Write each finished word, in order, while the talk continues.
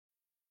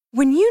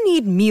When you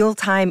need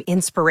mealtime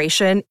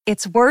inspiration,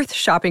 it's worth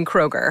shopping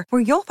Kroger,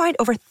 where you'll find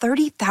over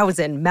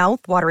 30,000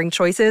 mouth-watering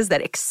choices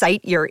that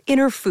excite your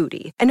inner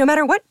foodie. And no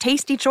matter what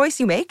tasty choice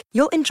you make,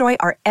 you'll enjoy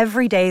our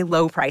everyday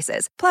low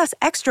prices, plus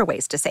extra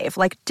ways to save,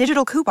 like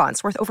digital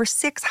coupons worth over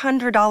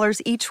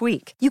 $600 each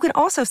week. You can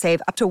also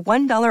save up to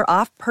 $1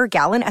 off per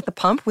gallon at the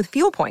pump with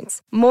fuel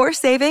points. More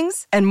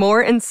savings and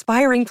more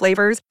inspiring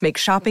flavors make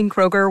shopping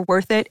Kroger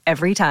worth it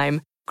every time.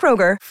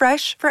 Kroger,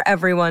 fresh for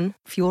everyone.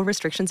 Fuel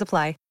restrictions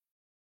apply.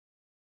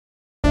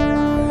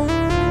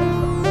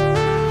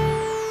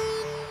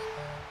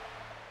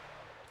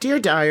 Dear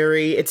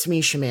Diary, it's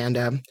me,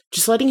 Shamanda.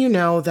 Just letting you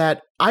know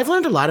that I've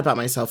learned a lot about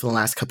myself in the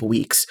last couple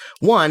weeks.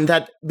 One,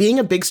 that being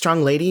a big,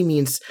 strong lady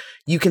means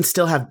you can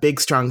still have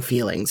big, strong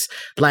feelings.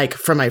 Like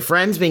for my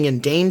friends being in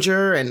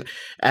danger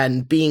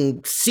and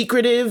being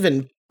secretive,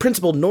 and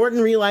Principal Norton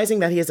realizing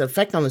that he has an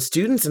effect on the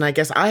students, and I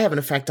guess I have an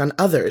effect on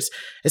others,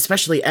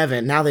 especially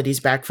Evan, now that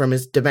he's back from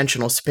his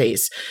dimensional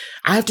space.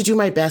 I have to do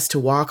my best to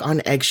walk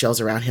on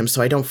eggshells around him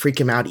so I don't freak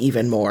him out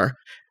even more.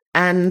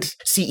 And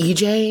see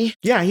EJ?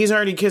 Yeah, he's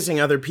already kissing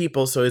other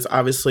people, so he's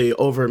obviously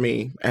over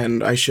me,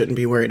 and I shouldn't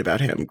be worried about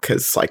him,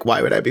 because, like,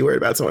 why would I be worried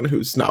about someone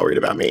who's not worried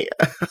about me?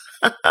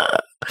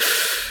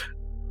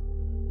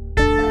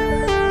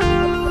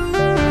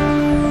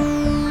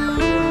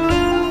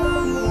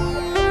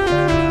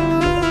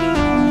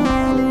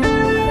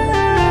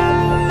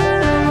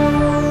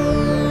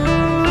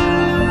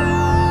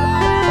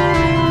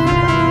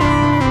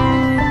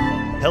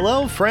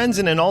 Hello, friends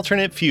in an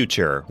alternate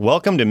future.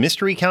 Welcome to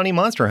Mystery County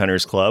Monster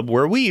Hunters Club,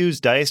 where we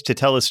use dice to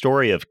tell a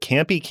story of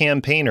campy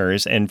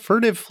campaigners and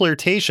furtive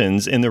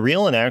flirtations in the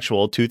real and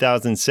actual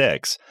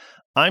 2006.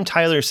 I'm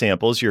Tyler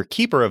Samples, your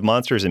keeper of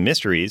monsters and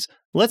mysteries.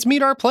 Let's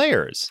meet our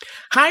players.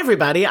 Hi,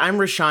 everybody. I'm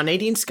Rashawn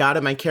Nadine Scott,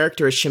 and my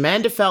character is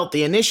Shamanda Felt,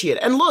 the Initiate.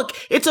 And look,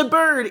 it's a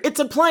bird. It's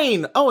a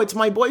plane. Oh, it's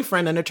my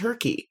boyfriend and a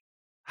turkey.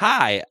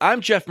 Hi,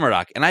 I'm Jeff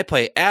Murdoch, and I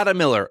play Adam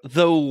Miller,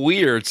 the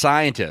weird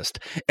scientist.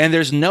 And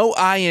there's no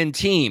I in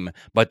team,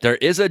 but there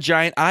is a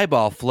giant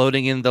eyeball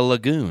floating in the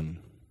lagoon.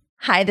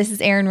 Hi, this is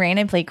Erin Rain.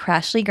 I play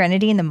Crashly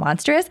Grenadine the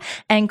Monstrous,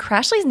 and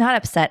Crashly's not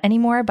upset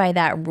anymore by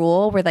that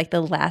rule where, like,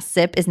 the last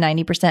sip is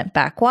 90%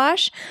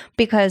 backwash,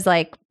 because,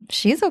 like,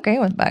 she's okay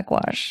with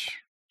backwash.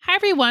 Hi,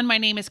 everyone. My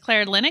name is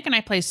Claire Linick, and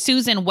I play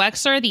Susan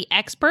Wexler, the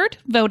expert,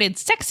 voted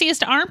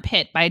sexiest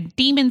armpit by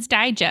Demon's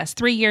Digest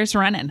 3 years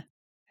running.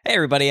 Hey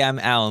everybody, I'm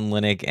Alan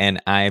Linick, and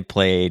I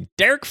play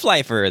Derek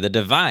Pfeiffer, the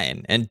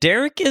Divine. And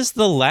Derek is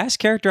the last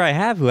character I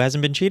have who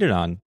hasn't been cheated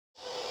on.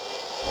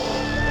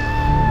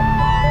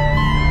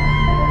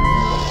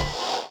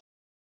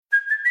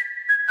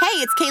 Hey,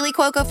 it's Kaylee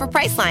Cuoco for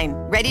Priceline.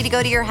 Ready to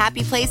go to your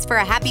happy place for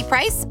a happy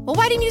price? Well,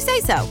 why didn't you say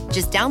so?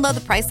 Just download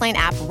the Priceline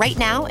app right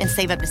now and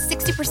save up to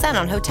 60%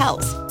 on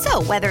hotels.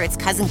 So whether it's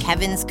Cousin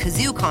Kevin's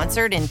Kazoo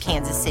Concert in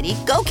Kansas City,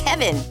 go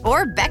Kevin,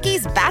 or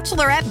Becky's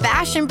Bachelorette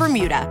Bash in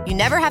Bermuda, you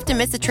never have to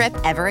miss a trip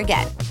ever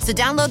again. So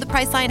download the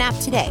Priceline app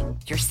today.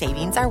 Your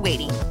savings are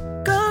waiting.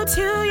 Go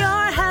to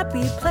your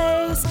happy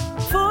place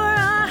for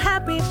a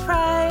happy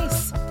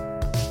price.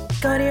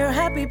 Go to your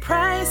happy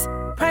price,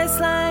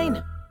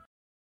 Priceline.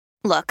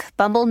 Look,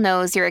 Bumble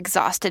knows you're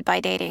exhausted by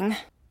dating.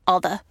 All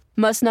the,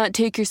 must not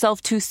take yourself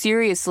too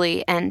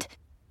seriously, and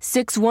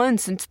 6'1"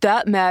 since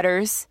that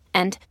matters.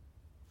 And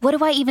what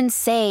do I even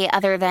say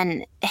other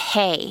than,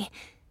 hey?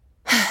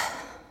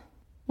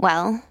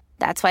 Well,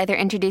 that's why they're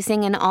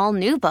introducing an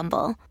all-new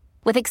Bumble,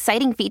 with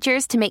exciting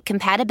features to make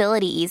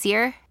compatibility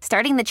easier,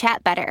 starting the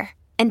chat better,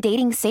 and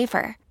dating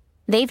safer.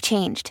 They've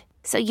changed,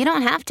 so you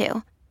don't have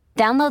to.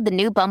 Download the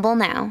new Bumble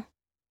now.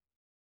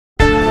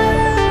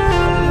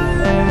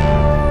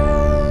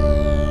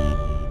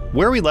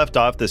 Where we left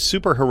off, the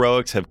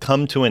superheroics have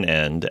come to an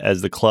end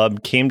as the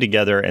club came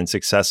together and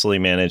successfully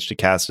managed to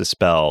cast a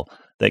spell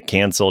that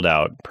canceled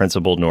out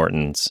Principal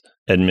Norton's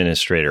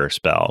administrator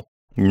spell.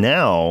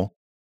 Now,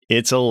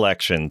 it's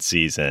election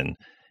season.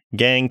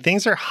 Gang,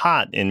 things are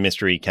hot in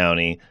Mystery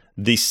County.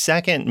 The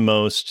second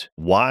most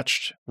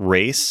watched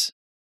race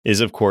is,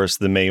 of course,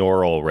 the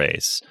mayoral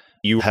race.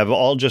 You have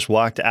all just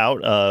walked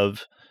out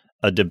of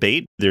a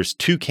debate. There's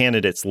two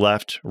candidates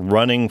left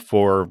running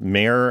for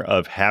mayor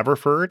of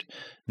Haverford.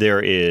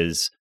 There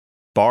is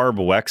Barb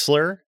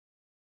Wexler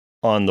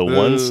on the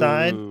one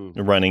side,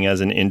 running as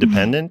an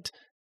independent,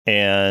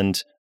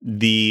 and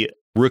the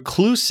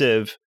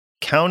reclusive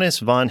Countess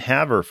von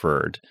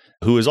Haverford,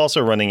 who is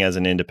also running as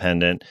an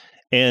independent.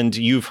 And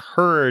you've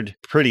heard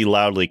pretty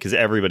loudly, because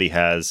everybody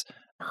has,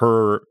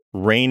 her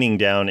raining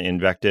down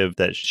invective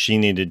that she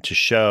needed to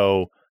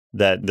show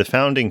that the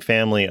founding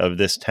family of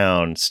this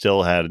town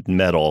still had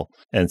metal.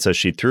 And so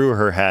she threw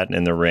her hat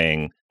in the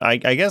ring. I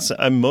guess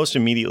I'm most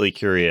immediately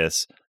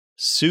curious,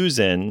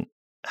 Susan,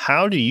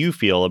 how do you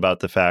feel about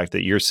the fact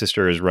that your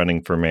sister is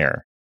running for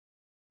mayor?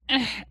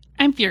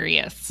 I'm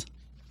furious.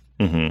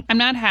 Mm-hmm. I'm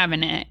not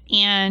having it.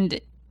 And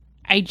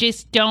I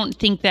just don't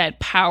think that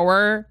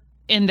power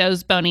in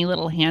those bony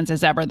little hands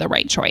is ever the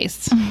right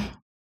choice.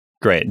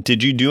 Great.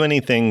 Did you do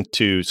anything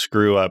to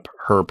screw up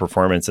her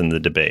performance in the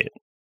debate?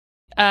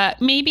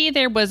 Maybe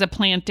there was a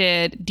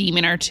planted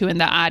demon or two in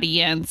the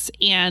audience.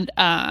 And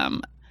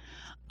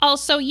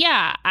also,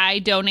 yeah, I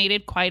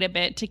donated quite a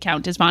bit to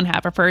Countess von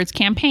Haverford's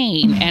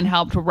campaign and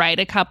helped write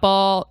a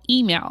couple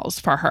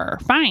emails for her.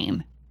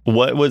 Fine.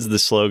 What was the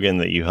slogan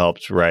that you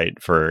helped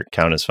write for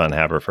Countess von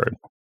Haverford?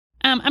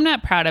 I'm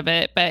not proud of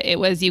it, but it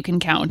was "You can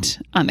count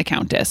on the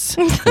Countess."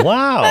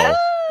 Wow.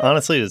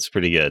 Honestly, it's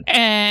pretty good.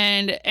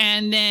 And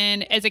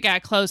then as it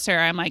got closer,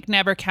 I'm like,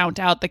 never count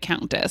out the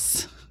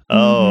Countess.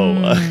 Oh,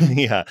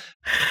 yeah.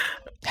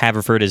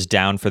 Haverford is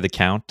down for the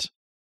count.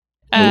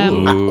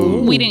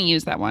 We didn't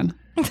use that one.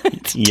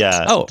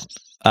 Yeah. Oh.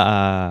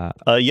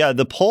 Yeah,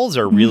 the polls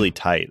are really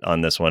tight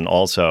on this one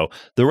also.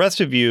 The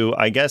rest of you,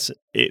 I guess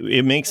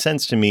it makes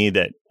sense to me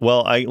that,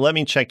 well, let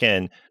me check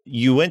in.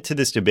 You went to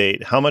this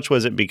debate. How much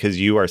was it because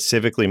you are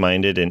civically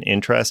minded and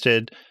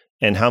interested?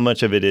 And how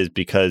much of it is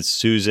because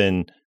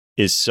Susan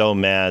is so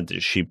mad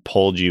that she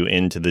pulled you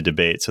into the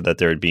debate so that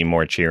there would be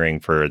more cheering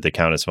for the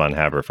Countess von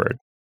Haverford?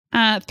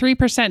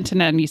 3% to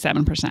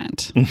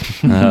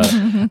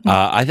 97%.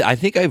 I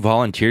think I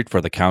volunteered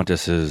for the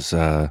Countess's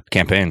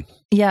campaign.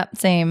 Yep,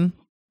 same.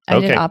 I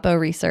did Oppo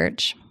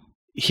research.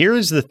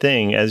 Here's the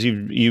thing, as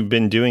you've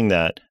been doing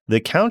that,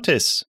 the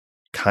Countess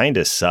kind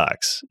of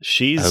sucks.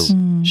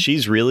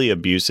 She's really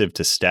abusive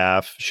to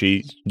staff.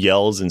 She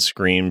yells and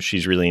screams.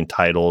 She's really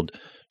entitled.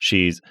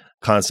 She's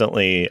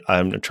constantly,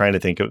 I'm trying to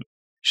think of,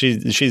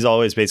 she's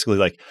always basically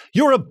like,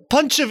 "You're a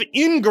bunch of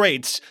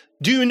ingrates.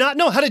 Do you not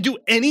know how to do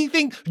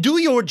anything?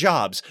 Do your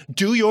jobs.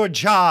 Do your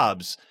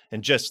jobs."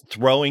 And just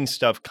throwing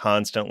stuff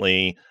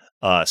constantly,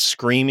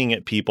 screaming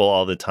at people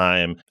all the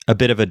time. A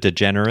bit of a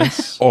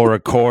degenerate. Or a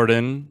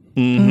Corden.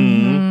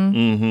 Mm-hmm.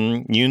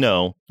 Mm-hmm. You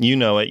know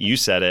it. You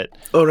said it.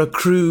 Or a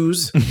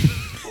cruise.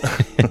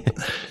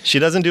 She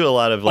doesn't do a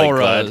lot of like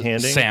glad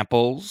handing.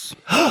 Samples.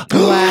 Whoa,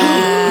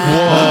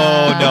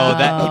 no,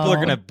 that people are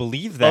going to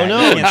believe that. Oh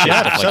no, You can't say Jeff,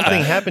 stuff like something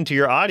that. happened to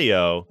your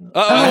audio.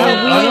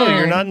 Oh, no,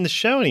 you're not in the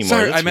show anymore.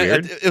 Sorry, That's I meant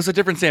weird. it was a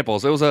different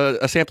samples. It was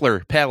a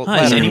sampler paddle.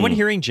 Huh, is anyone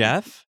hearing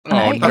Jeff?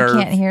 I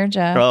can't hear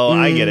Jeff. Oh,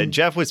 I get it.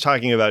 Jeff was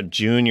talking about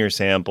Junior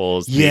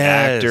Samples, the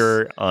Yes.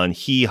 actor on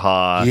Hee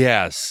Haw.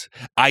 Yes.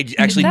 I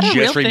actually that a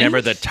real just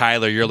remembered thing? that,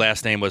 Tyler, your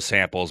last name was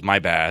Samples. My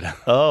bad.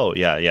 Oh,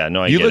 yeah.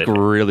 No, I You get look it.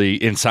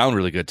 really and sound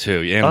really good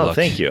too. And Oh, look.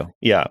 thank you.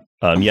 Yeah.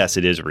 Yes,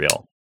 it is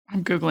real.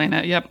 I'm Googling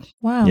it. Yep.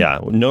 Wow. Yeah.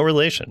 No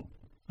relation,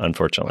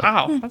 unfortunately.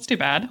 Wow, that's too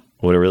bad.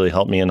 Would have really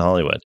helped me in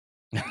Hollywood.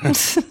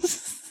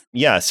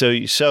 Yeah.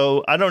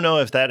 So I don't know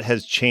if that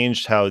has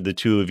changed how the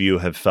two of you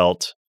have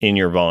felt in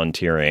your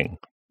volunteering.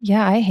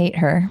 Yeah, I hate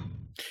her.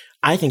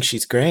 I think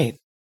she's great.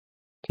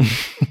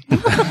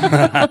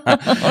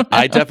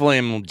 I definitely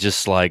am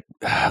just like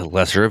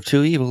lesser of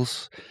two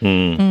evils.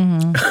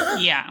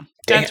 Yeah,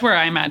 that's where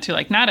I'm at too.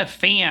 Like, not a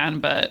fan,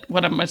 but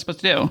what am I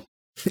supposed to do?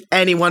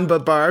 Anyone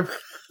but Barb.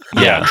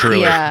 Yeah,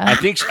 truly. Yeah.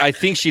 I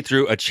think she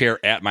threw a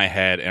chair at my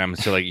head, and I'm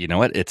still like, you know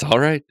what? It's all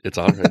right. It's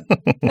all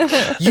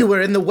right. You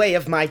were in the way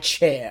of my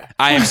chair.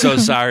 I am so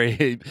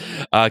sorry,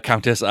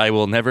 Countess. I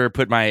will never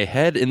put my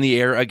head in the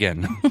air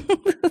again.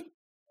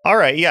 All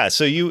right, yeah.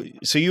 So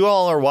you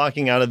all are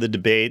walking out of the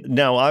debate.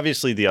 Now,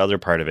 obviously, the other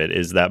part of it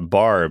is that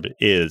Barb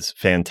is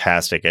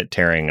fantastic at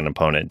tearing an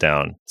opponent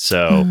down.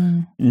 So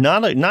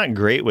not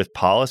great with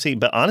policy,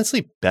 but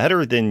honestly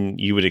better than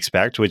you would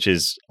expect, which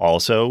is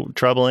also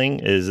troubling.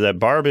 Is that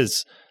Barb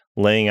is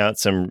laying out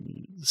some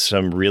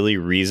really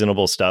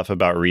reasonable stuff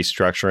about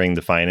restructuring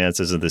the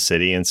finances of the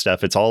city and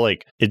stuff. It's all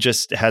like it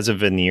just has a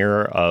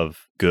veneer of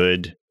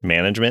good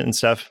management and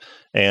stuff.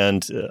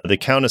 And the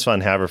Countess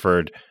von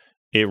Haverford.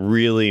 It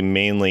really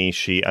mainly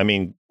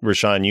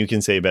Rashawn, you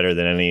can say better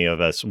than any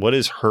of us. What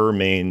is her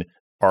main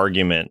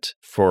argument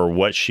for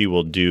what she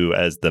will do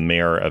as the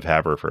mayor of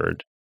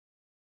Haverford?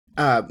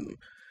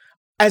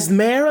 As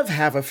mayor of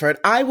Haverford,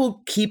 I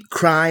will keep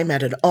crime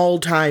at an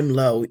all-time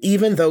low,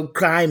 even though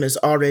crime is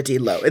already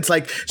low. It's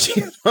like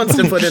she wants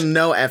to put in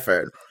no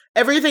effort.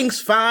 Everything's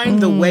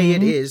fine the way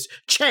it is.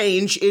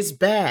 Change is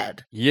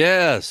bad.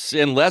 Yes,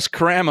 and less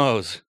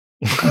cramos.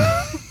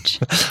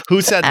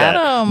 Who said that?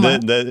 Adam.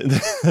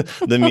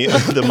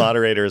 The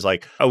moderator is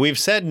like, oh, we've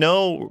said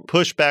no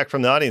pushback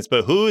from the audience,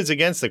 but who is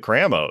against the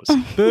cramos?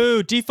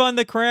 Boo, defund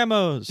the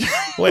cramos.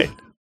 Wait.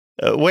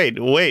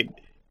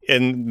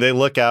 And they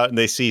look out and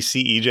they see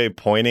CEJ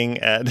pointing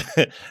at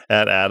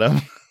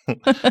Adam.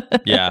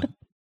 Yeah.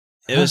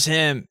 It was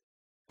him.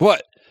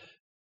 What?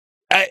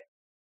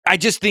 I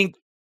just think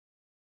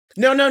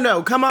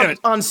No. Come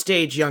on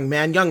stage, young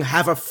man. Young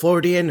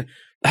Haverfordian.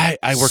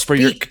 I work for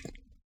your...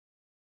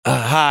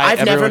 hi, I've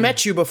everyone. never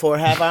met you before,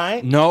 have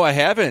I? No, I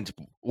haven't.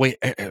 Wait,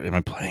 am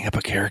I playing up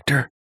a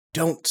character?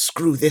 Don't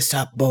screw this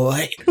up,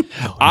 boy.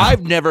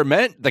 I've never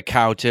met the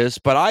Countess,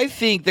 but I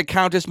think the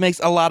Countess makes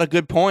a lot of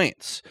good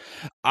points.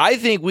 I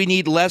think we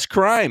need less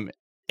crime,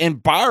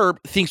 and Barb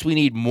thinks we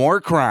need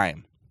more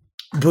crime.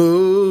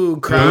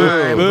 Boo,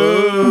 crime,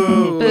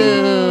 boo.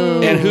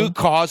 Boo. And who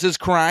causes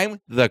crime?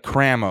 The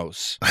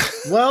Kramos.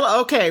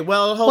 Well, okay.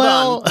 Well, hold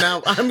on.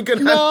 Now I'm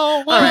gonna.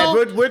 All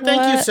right.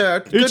 Thank you,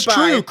 sir. It's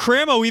Goodbye. true.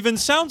 Cramo even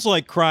sounds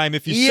like crime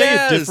if you say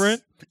it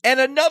different. And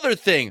another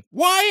thing,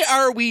 why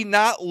are we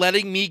not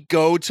letting me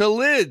go to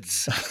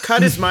Lids?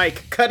 Cut his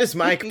mic. Cut his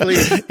mic,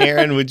 please.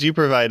 Aaron, would you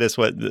provide us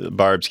what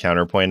Barb's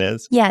counterpoint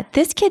is? Yeah,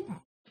 this kid,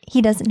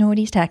 he doesn't know what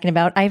he's talking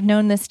about. I've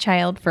known this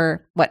child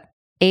for,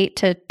 8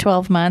 to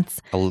 12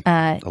 months.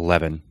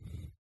 11.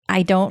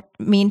 I don't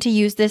mean to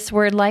use this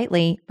word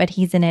lightly, but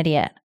he's an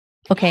idiot.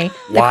 Okay?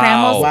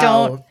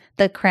 Wow.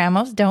 The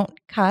Kramos don't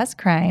cause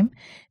crime.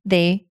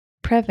 They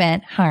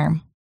prevent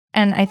harm.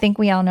 And I think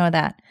we all know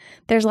that.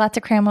 There's lots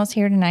of Kramos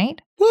here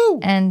tonight. Woo!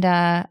 And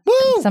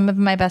Woo! some of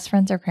my best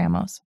friends are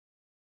Kramos.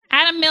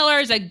 Adam Miller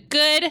is a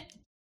good.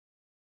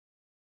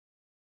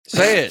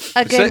 Say it.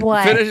 A good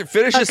what?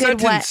 Finish A the good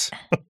sentence.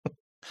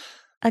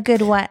 A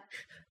good what?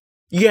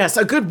 Yes,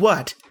 a good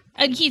what?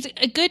 He's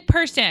a good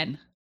person.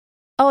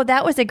 Oh,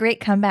 that was a great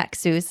comeback,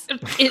 Suze.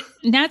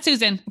 Not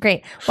Susan.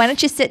 Great. Why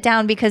don't you sit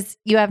down because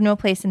you have no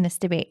place in this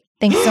debate.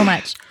 Thanks so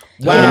much.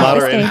 Wow.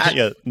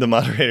 The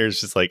moderator's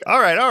just like, all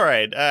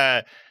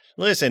right.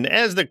 Listen,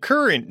 as the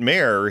current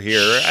mayor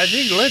here, I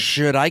think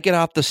Should I get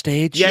off the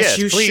stage? Yes,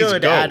 you please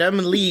should, go. Adam.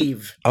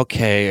 Leave.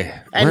 Okay.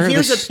 And Where are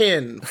here's the a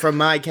pin from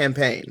my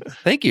campaign.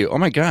 Thank you. Oh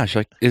my gosh.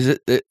 Like, is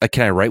it?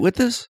 Can I write with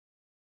this?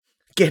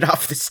 Get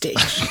off the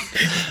stage.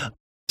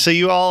 So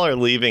you all are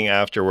leaving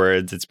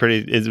afterwards.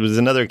 It was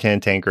another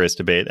cantankerous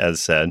debate,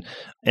 as said.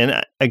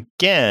 And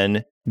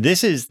again,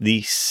 this is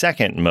the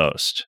second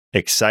most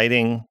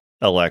exciting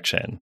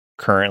election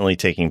currently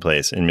taking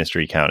place in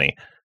Mystery County,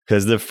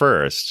 because the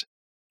first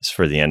is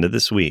for the end of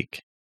this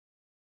week.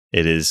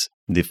 It is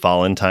the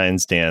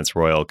Valentine's Dance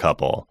Royal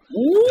Couple.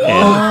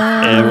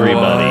 And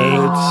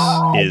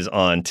everybody is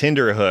on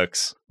Tinder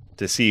hooks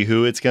to see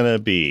who it's going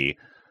to be.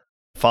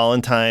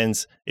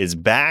 Valentine's is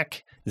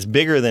back. It's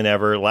bigger than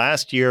ever.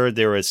 Last year,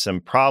 there was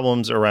some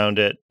problems around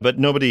it, but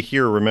nobody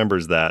here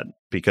remembers that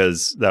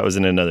because that was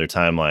in another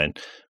timeline.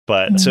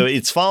 But so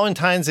it's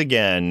Valentine's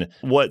again,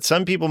 what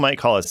some people might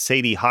call a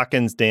Sadie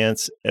Hawkins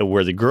dance,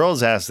 where the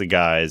girls ask the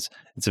guys.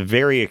 It's a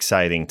very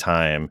exciting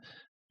time.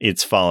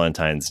 It's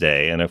Valentine's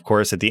Day. And of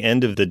course, at the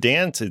end of the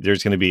dance,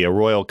 there's going to be a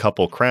royal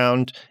couple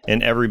crowned,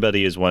 and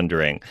everybody is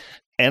wondering.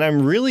 And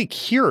I'm really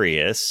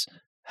curious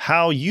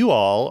how you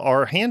all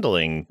are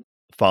handling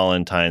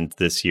Valentine's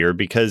this year,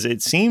 because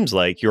it seems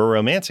like your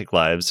romantic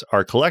lives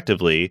are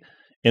collectively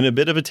in a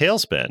bit of a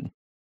tailspin.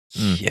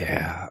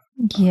 Yeah.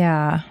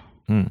 Yeah.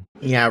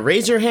 Yeah,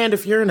 raise your hand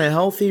if you're in a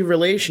healthy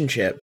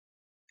relationship.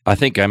 I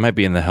think I might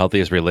be in the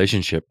healthiest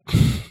relationship.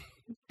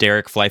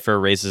 Derek Pfeiffer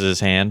raises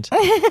his hand.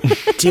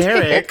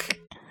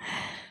 Derek.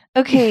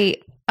 Okay.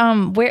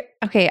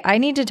 I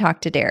need to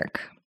talk to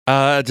Derek.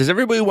 Does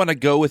everybody want to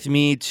go with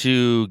me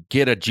to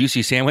get a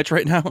juicy sandwich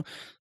right now?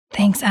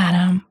 Thanks,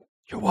 Adam.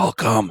 You're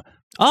welcome.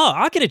 Oh,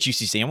 I'll get a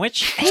juicy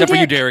sandwich. Hey, Except for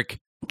you, Derek.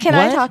 Can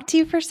I What? talk to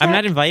you for a sec? I'm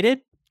not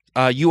invited.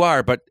 You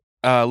are, but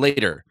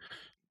later.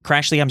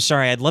 Crashly, I'm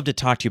sorry. I'd love to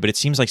talk to you, but it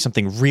seems like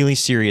something really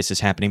serious is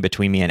happening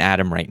between me and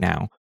Adam right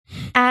now.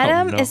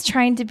 Adam Oh, no. is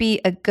trying to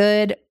be a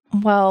good,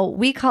 well,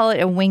 we call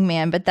it a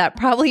wingman, but that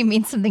probably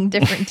means something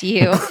different to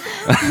you.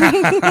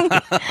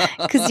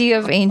 Because you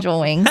have angel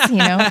wings, you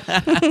know?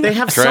 They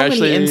have so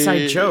many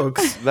inside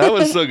jokes. That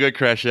was so good,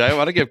 Crashly. I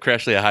want to give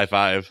Crashly a high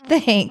five.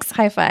 Thanks.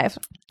 High five.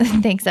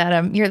 Thanks,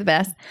 Adam. You're the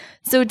best.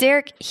 So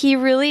Derek, he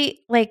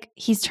really,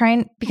 he's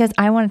trying, because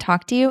I want to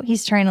talk to you,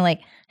 he's trying to,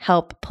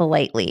 help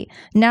politely.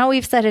 Now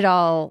we've said it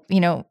all,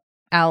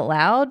 out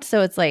loud.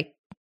 So it's like,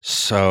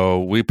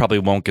 So we probably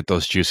won't get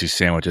those juicy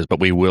sandwiches, but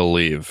we will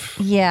leave.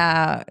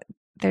 yeah,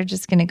 they're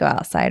just going to go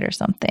outside or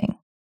something.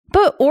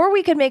 Or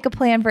we could make a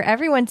plan for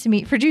everyone to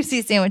meet for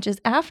juicy sandwiches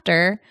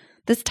after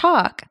this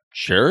talk.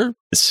 Sure.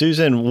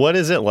 Susan, what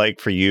is it like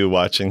for you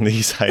watching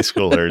these high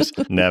schoolers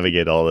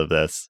navigate all of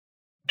this?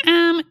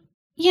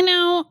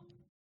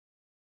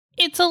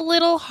 It's a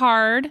little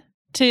hard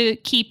to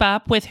keep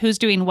up with who's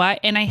doing what.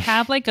 And I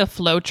have a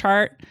flow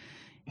chart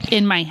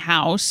in my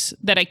house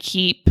that I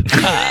keep,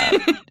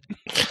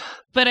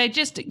 but I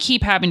just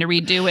keep having to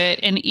redo it.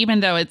 And even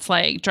though it's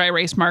dry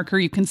erase marker,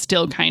 you can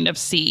still kind of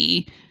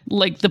see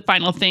the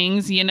final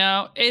things,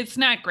 it's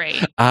not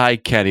great. I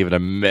can't even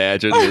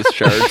imagine this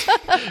chart.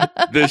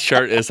 This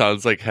chart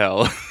sounds like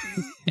hell.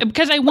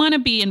 Because I want to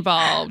be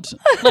involved.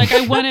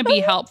 I want to be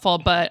helpful,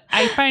 but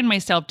I find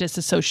myself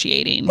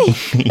disassociating.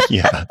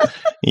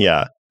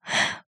 Yeah.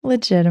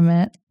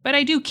 Legitimate. But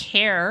I do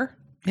care.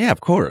 Yeah,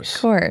 of course.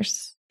 Of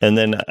course. And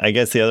then I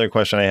guess the other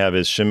question I have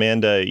is,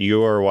 Shamanda,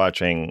 you are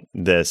watching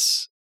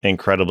this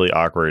incredibly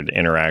awkward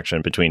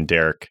interaction between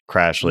Derek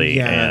Crashly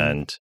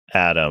and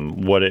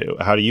Adam.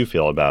 How do you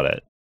feel about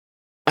it?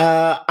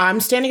 I'm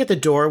standing at the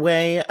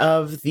doorway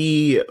of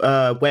the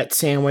wet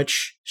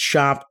sandwich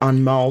shop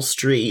on Mall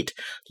Street,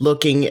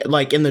 looking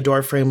in the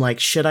door frame,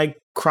 should I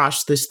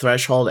cross this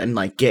threshold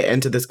and get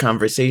into this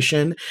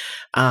conversation?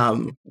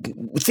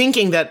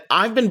 Thinking that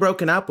I've been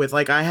broken up with,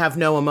 I have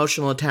no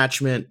emotional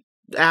attachment.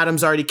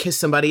 Adam's already kissed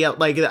somebody else.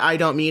 I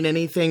don't mean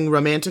anything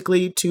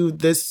romantically to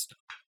this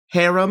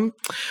harem.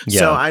 Yeah.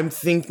 So I'm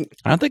thinking.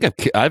 I don't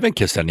think I haven't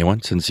kissed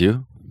anyone since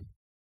you.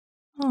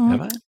 Aw.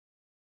 Have I?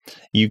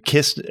 You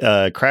kissed,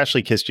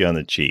 Crashly kissed you on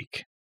the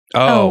cheek.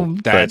 Oh,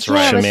 That's yeah,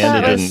 right. but Shamanda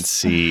that was- didn't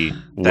see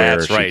where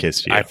That's she right.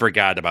 kissed you. I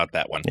forgot about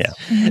that one. Yeah.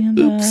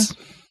 Amanda. Oops.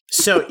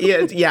 So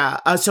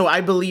so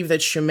I believe that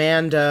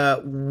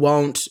Shamanda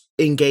won't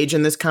engage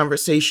in this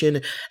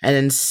conversation and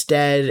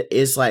instead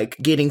is like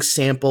getting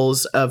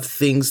samples of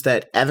things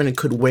that Evan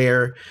could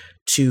wear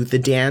to the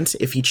dance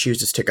if he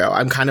chooses to go.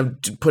 I'm kind of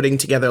putting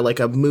together like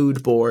a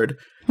mood board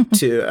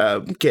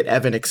to get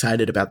Evan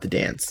excited about the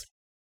dance.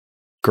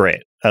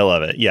 Great. I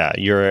love it. Yeah,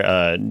 you're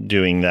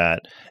doing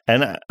that.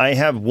 And I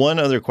have one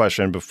other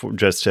question before,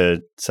 just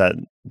to set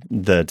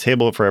the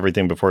table for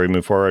everything before we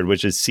move forward,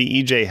 which is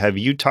CEJ, have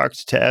you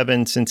talked to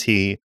Evan since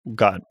he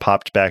got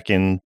popped back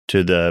into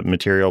the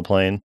material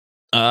plane?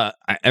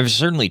 I've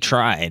certainly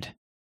tried.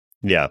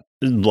 Yeah.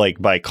 Like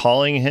by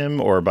calling him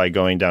or by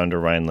going down to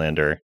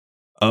Rhinelander?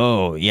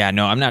 Oh, yeah.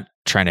 No, I'm not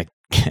trying to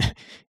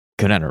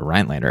go down to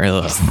Rhinelander.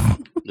 Ugh.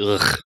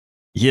 Ugh.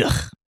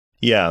 Yuck.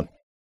 Yeah.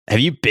 Have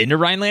you been to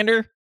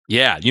Rhinelander?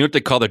 Yeah. You know what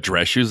they call the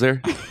dress shoes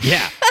there?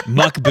 Yeah.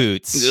 Muck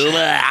boots.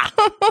 Ugh.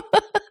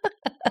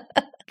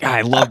 God,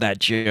 I love that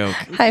joke.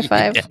 High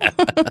five.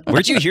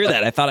 Where'd you hear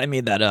that? I thought I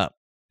made that up.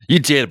 You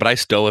did, but I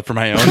stole it from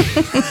my own.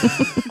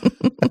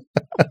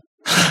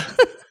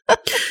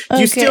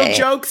 You steal Okay.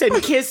 jokes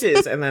and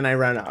kisses, and then I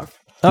run off.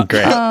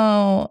 Great.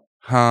 Oh,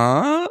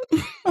 Huh?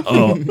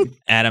 Oh,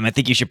 Adam, I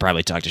think you should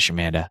probably talk to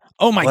Shamanda.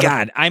 Oh my What if-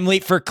 God, I'm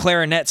late for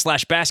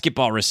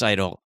clarinet/basketball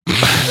recital.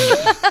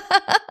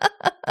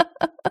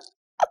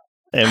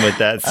 And with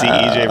that,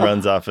 CEJ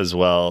runs off as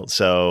well.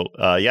 So,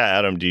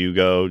 Adam, do you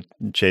go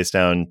chase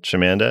down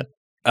Shamanda?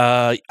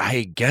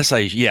 I guess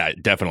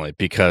definitely,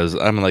 because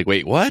I'm like,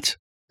 wait, what?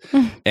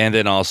 And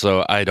then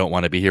also, I don't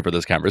want to be here for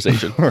this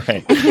conversation.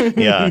 Right.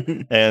 Yeah.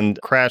 And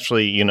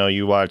Crashly,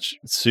 you watch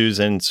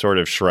Susan sort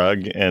of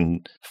shrug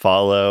and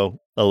follow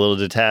a little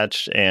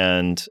detached.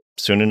 And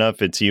soon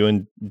enough, it's you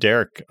and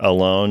Derek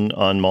alone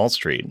on Mall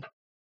Street.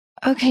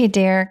 okay,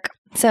 Derek.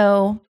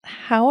 So,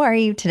 how are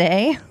you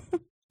today?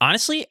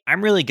 Honestly,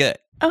 I'm really good.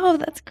 Oh,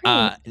 that's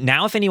great.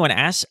 Now, if anyone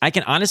asks, I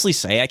can honestly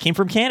say I came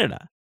from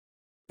Canada.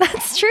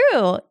 That's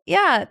true.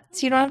 Yeah,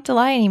 so you don't have to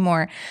lie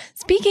anymore.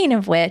 Speaking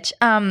of which,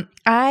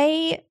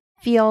 I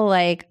feel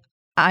like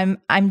I'm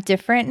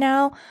different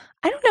now.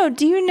 I don't know.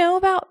 Do you know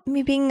about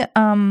me being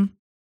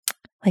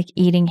like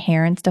eating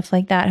hair and stuff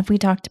like that? Have we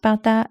talked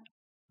about that?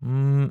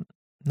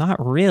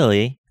 Not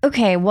really.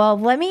 Okay, well,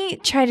 let me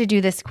try to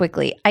do this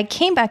quickly. I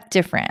came back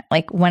different,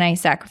 like when I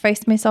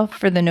sacrificed myself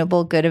for the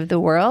noble good of the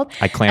world.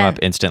 I clam up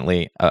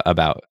instantly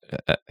about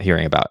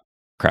hearing about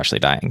Crashly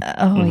dying.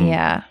 Mhm.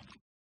 Yeah.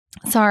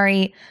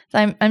 Sorry. So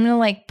I'm going to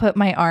like put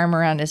my arm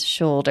around his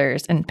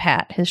shoulders and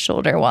pat his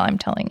shoulder while I'm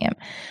telling him.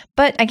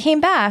 But I came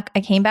back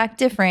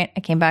different. I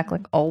came back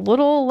like a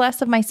little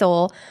less of my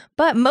soul,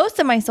 but most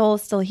of my soul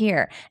is still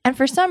here. And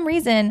for some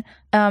reason,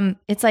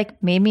 it's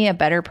like made me a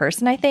better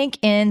person, I think,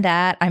 in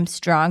that I'm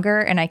stronger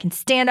and I can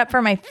stand up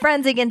for my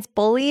friends against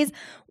bullies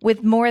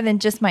with more than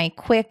just my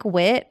quick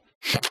wit.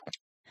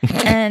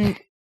 And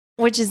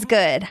which is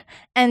good.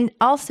 And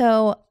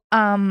also,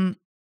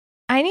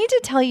 I need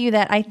to tell you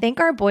that I think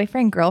our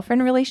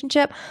boyfriend-girlfriend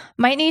relationship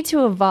might need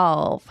to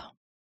evolve.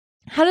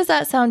 How does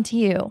that sound to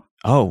you?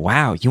 Oh,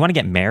 wow. You want to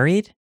get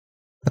married?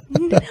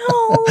 No.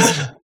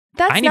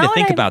 That's I need not to what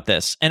think I'm- about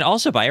this and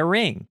also buy a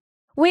ring.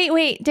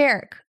 Wait,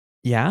 Derek.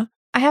 Yeah?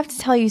 I have to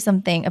tell you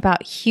something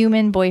about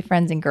human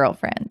boyfriends and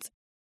girlfriends.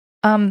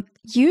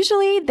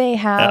 Usually they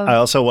have I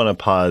also want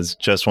to pause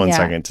just one Yeah.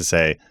 second to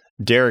say,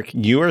 Derek,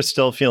 you are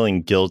still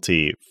feeling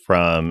guilty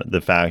from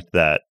the fact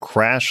that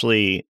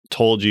Crashly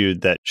told you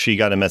that she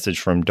got a message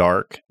from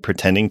Dark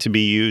pretending to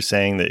be you,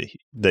 saying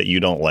that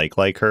you don't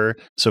like her.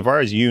 So far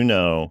as you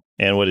know,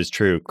 and what is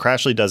true,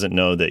 Crashly doesn't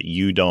know that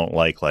you don't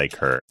like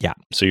her. Yeah.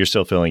 So you're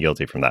still feeling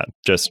guilty from that,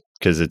 just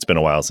because it's been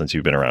a while since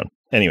you've been around.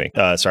 Anyway,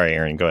 sorry,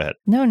 Aaron, go ahead.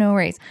 No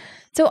worries.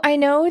 So I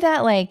know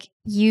that like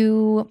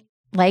you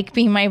like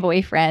being my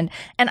boyfriend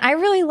and I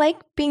really like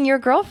being your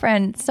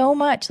girlfriend so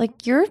much.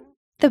 Like you're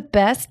the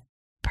best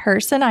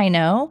person I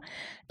know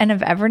and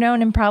have ever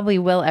known and probably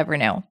will ever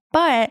know.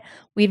 But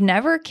we've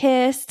never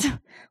kissed.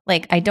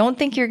 Like I don't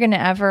think you're going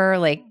to ever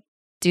like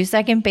do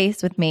second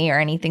base with me or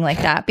anything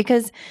like that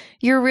because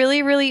you're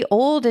really, really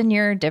old and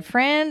you're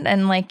different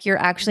and like you're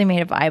actually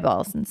made of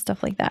eyeballs and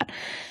stuff like that.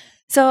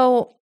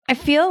 So I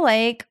feel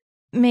like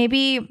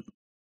maybe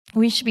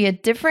we should be a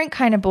different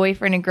kind of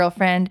boyfriend and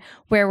girlfriend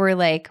where we're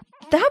like,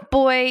 that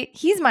boy,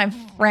 he's my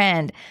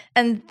friend.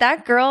 And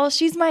that girl,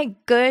 she's my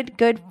good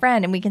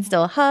friend. And we can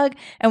still hug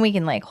and we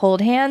can like hold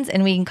hands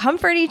and we can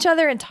comfort each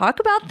other and talk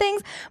about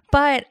things.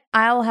 But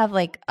I'll have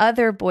like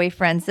other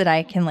boyfriends that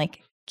I can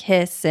like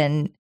kiss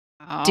and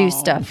do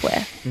stuff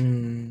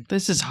with.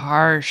 This is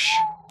harsh.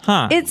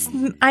 Huh.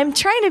 I'm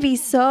trying to be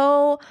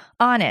so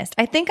honest.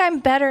 I think I'm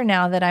better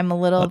now that I'm a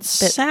little Well, it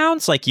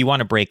sounds like you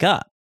want to break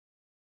up.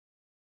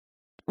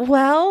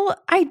 Well,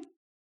 I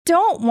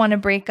don't want to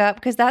break up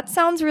because that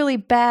sounds really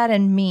bad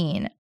and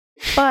mean.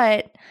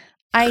 But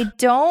I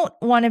don't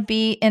want to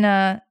be in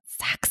a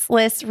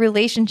sexless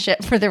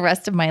relationship for the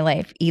rest of my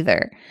life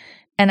either.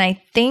 And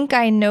I think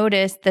I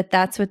noticed that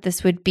that's what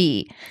this would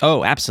be.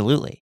 Oh,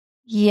 absolutely.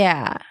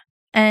 Yeah.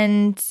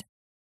 And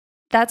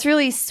that's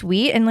really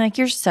sweet. And like,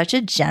 you're such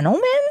a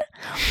gentleman,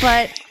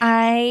 but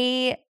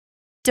I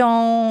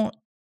don't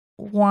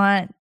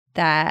want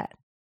that.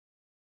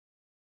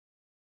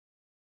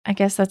 I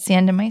guess that's the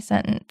end of my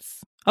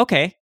sentence.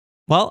 Okay.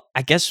 Well,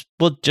 I guess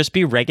we'll just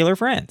be regular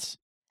friends.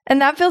 And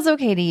that feels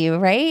okay to you,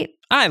 right?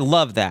 I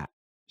love that.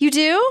 You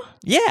do?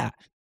 Yeah.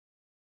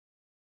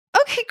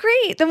 Okay,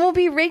 great. Then we'll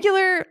be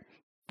regular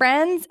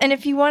friends. And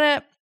if you want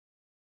to...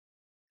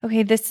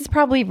 Okay, this is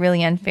probably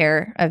really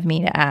unfair of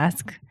me to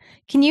ask.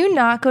 Can you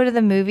not go to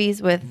the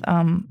movies with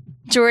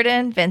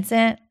Jordan,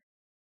 Vincent?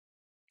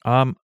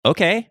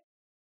 Okay.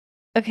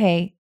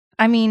 Okay.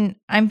 I mean,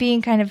 I'm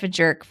being kind of a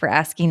jerk for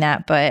asking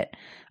that, but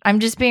I'm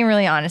just being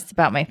really honest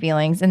about my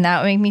feelings, and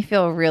that would make me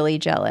feel really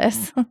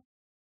jealous.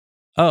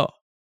 Oh.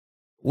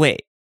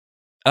 Wait.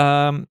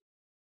 What?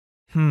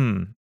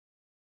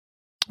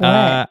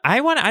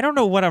 I don't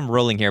know what I'm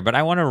rolling here, but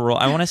I want to roll.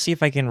 I want to see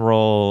if I can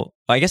roll.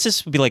 I guess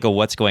this would be like a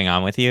what's going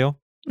on with you.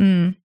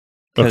 Mm.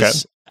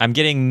 Because I'm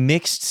getting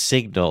mixed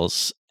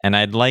signals, and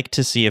I'd like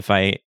to see if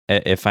I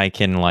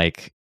can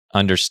like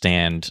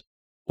understand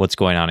what's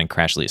going on in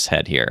Crashly's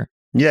head here.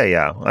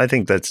 Yeah. I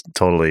think that's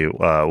totally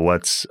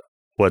what's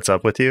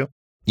up with you.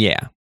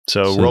 Yeah.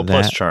 So roll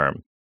plus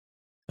charm.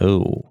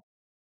 Oh.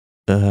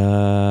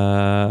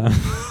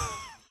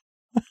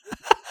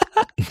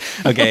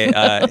 Okay,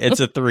 it's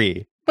a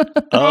 3. Oh,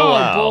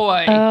 wow.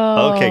 Boy.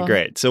 Oh. Okay,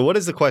 great. So what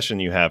is the question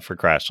you have for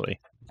Crashly?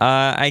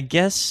 I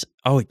guess,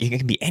 it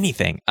can be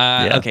anything.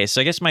 Yeah. Okay,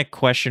 so I guess my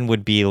question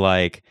would be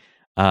like,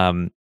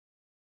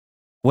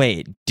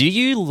 wait, do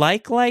you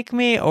like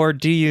me or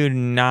do you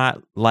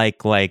not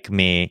like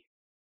me?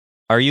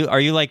 Are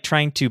you like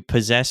trying to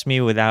possess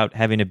me without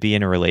having to be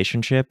in a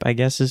relationship, I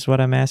guess is what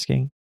I'm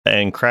asking.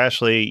 And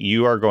Crashly,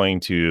 you are going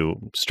to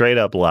straight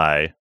up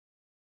lie,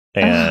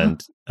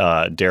 and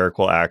Derek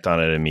will act on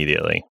it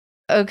immediately.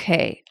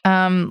 Okay.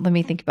 Let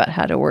me think about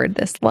how to word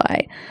this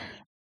lie.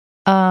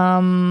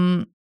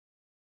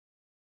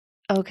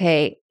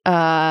 Okay.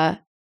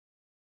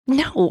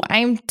 No,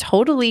 I'm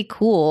totally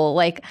cool.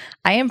 Like,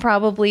 I am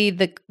probably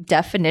the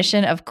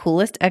definition of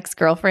coolest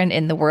ex-girlfriend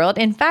in the world.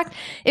 In fact,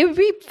 it would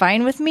be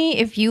fine with me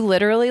if you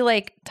literally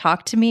like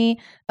talk to me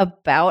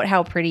about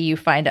how pretty you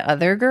find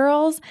other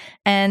girls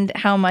and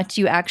how much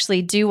you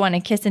actually do want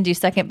to kiss and do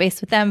second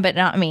base with them, but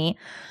not me.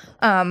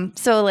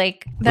 So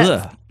like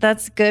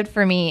that's good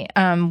for me.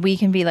 We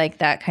can be like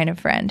that kind of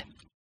friend.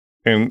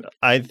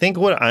 I think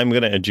what I'm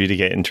going to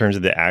adjudicate in terms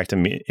of the act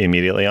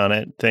immediately on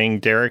it thing,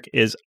 Derek,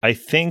 is I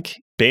think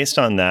based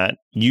on that,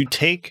 you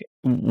take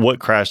what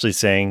Crashly's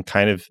saying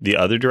kind of the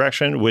other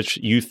direction, which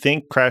you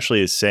think Crashly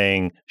is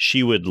saying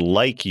she would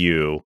like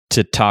you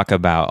to talk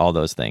about all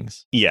those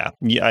things. Yeah,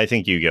 I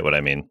think you get what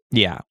I mean.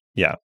 Yeah.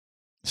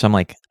 So I'm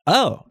like,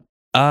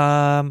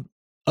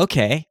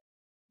 okay.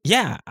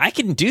 Yeah, I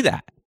can do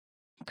that.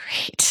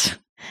 Great.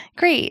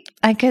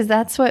 Because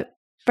that's what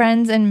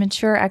friends and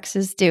mature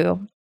exes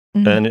do.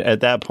 Mm-hmm. And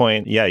at that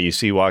point, you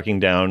see walking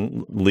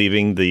down,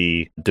 leaving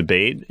the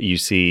debate, you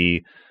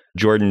see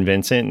Jordan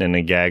Vincent and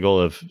a gaggle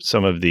of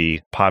some of the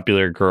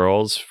popular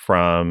girls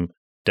from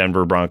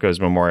Denver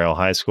Broncos Memorial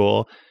High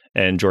School.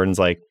 And Jordan's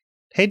like,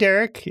 hey,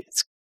 Derek,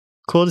 it's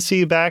cool to see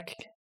you back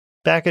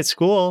at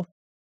school.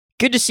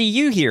 Good to see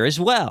you here as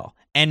well.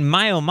 And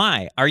my, oh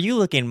my, are you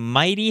looking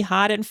mighty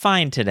hot and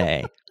fine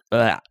today?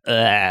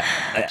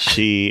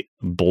 She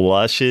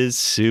blushes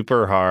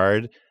super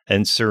hard.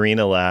 And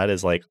Serena Ladd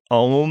is like,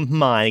 oh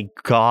my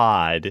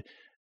God,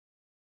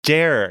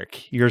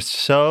 Derek, you're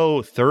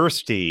so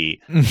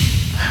thirsty.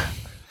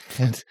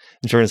 And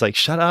Jordan's like,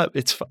 shut up.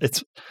 It's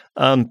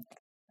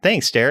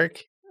thanks,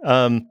 Derek.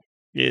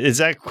 Is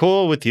that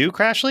cool with you,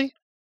 Crashly?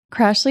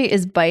 Crashly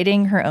is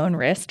biting her own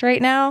wrist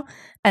right now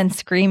and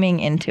screaming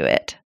into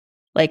it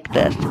like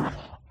this.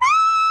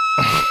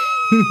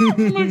 Oh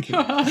my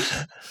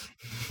gosh.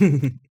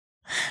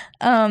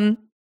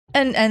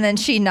 And then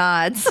she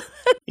nods.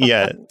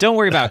 Yeah. Don't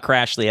worry about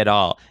Crashly at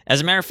all. As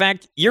a matter of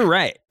fact, you're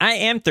right. I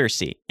am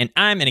thirsty, and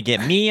I'm going to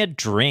get me a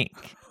drink.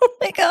 Oh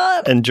my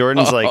God. And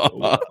Jordan's like,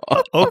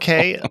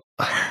 okay,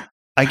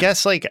 I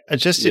guess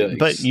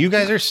but you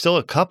guys are still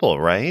a couple,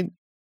 right?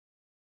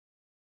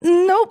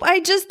 Nope. I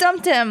just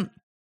dumped him.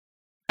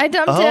 I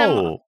dumped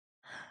him.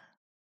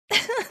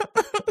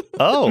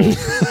 Oh.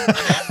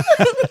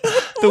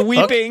 The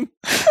weeping.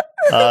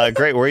 Okay.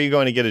 Great. Where are you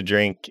going to get a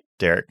drink,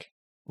 Derek?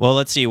 Well,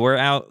 let's see. We're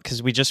out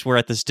because we just were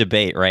at this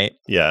debate, right?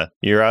 Yeah.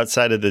 You're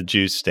outside of the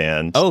juice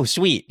stand. Oh,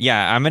 sweet.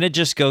 Yeah. I'm going to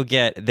just go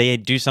they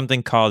do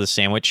something called a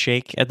sandwich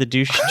shake at the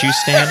juice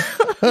stand.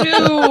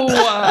 No.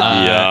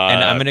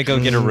 And I'm going to go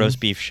get a roast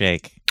beef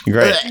shake.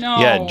 Great. No.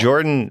 Yeah.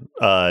 Jordan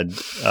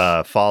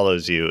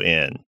follows you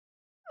in.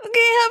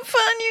 Okay, have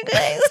fun, you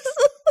guys.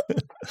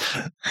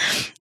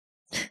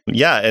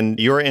 Yeah, and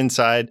you're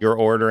inside. You're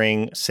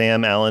ordering.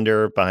 Sam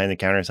Allender behind the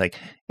counter is like,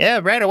 yeah,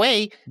 right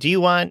away. Do you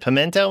want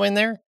pimento in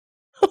there?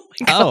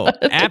 Oh,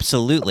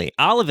 absolutely.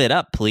 All of it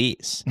up,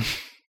 please.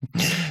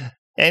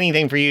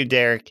 Anything for you,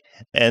 Derek.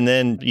 And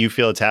then you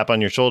feel a tap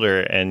on your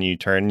shoulder and you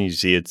turn and you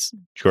see it's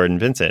Jordan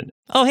Vincent.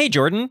 Oh, hey,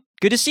 Jordan.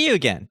 Good to see you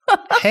again.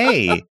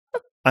 Hey,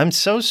 I'm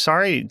so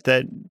sorry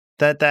that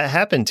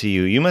happened to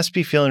you. You must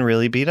be feeling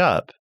really beat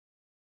up.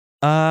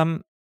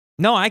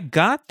 No, I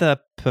got the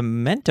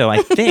pimento,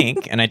 I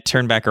think. And I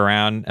turn back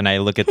around and I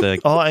look at the...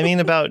 Oh, I mean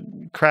about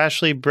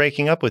Crashly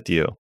breaking up with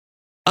you.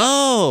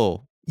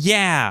 Oh,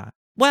 yeah.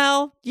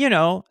 Well,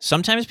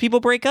 sometimes people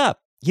break up.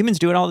 Humans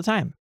do it all the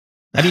time.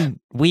 I mean,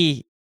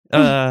 we...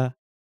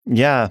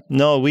 Yeah,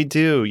 no, we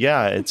do.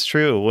 Yeah, it's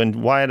true.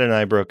 When Wyatt and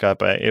I broke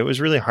up, it was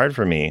really hard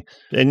for me.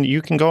 And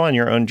you can go on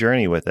your own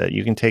journey with it.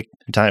 You can take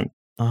your time.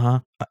 Uh-huh.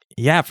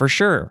 Yeah, for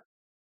sure.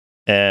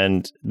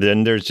 And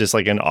then there's just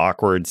like an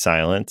awkward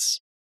silence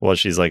while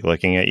she's like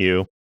looking at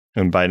you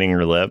and biting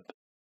her lip.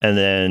 And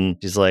then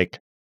she's like,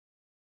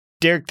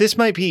 Derek, this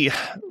might be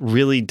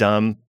really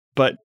dumb,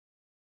 but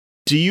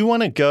do you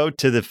want to go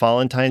to the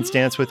Valentine's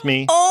dance with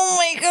me? Oh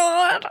my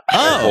God.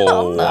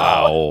 Oh,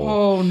 wow.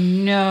 Oh,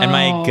 no. And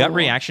my gut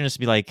reaction is to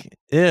be like,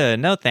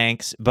 no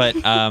thanks. But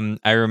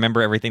I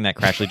remember everything that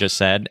Crashly just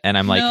said. And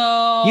I'm like,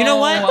 No. you know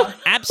what?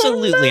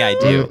 Absolutely, I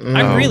do.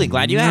 I'm really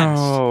glad you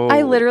asked.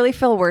 I literally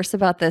feel worse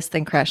about this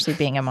than Crashly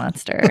being a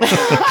monster.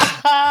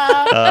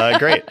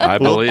 Great. I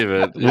believe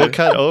it. We'll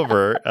cut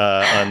over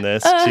on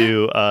this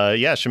to,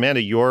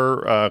 Shamanda,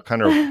 you're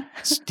kind of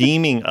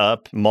steaming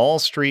up Mall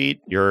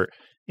Street. You're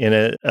in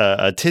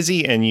a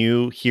tizzy, and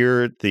you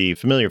hear the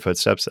familiar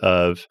footsteps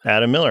of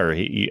Adam Miller.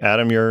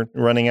 Adam, you're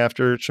running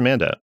after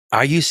Shamanda.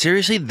 Are you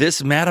seriously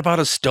this mad about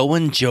a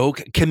stolen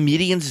joke?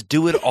 Comedians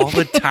do it all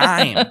the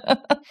time.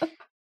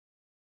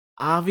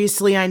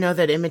 Obviously, I know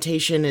that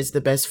imitation is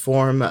the best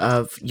form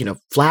of,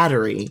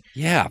 flattery.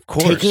 Yeah, of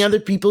course. Taking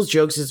other people's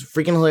jokes is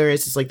freaking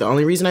hilarious. It's like the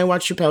only reason I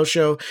watch Chappelle's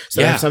show,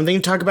 so I have something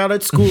to talk about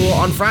at school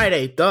on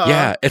Friday. Duh.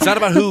 Yeah, it's not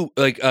about who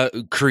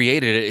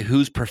created it,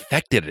 who's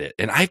perfected it,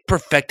 and I've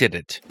perfected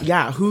it.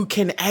 Yeah, who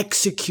can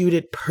execute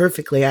it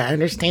perfectly. I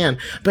understand.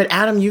 But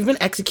Adam, you've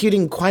been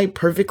executing quite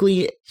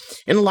perfectly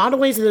in a lot of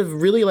ways that have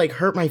really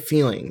hurt my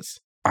feelings.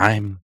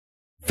 I'm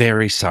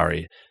very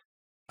sorry.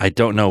 I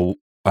don't know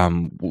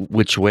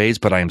which ways,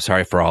 but I am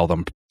sorry for all of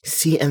them.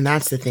 See, and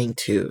that's the thing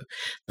too.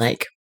 I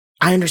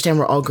understand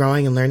we're all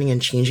growing and learning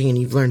and changing, and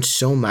you've learned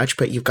so much,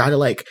 but you've got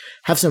to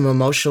have some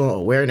emotional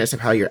awareness of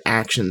how your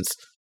actions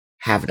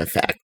have an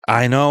effect.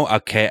 I know.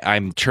 Okay,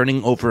 I'm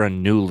turning over a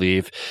new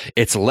leaf.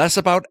 It's less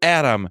about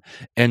Adam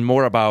and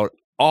more about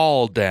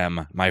all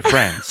them, my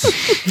friends.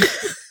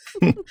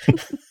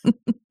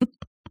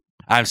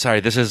 I'm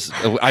sorry.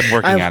 I'm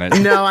working on it.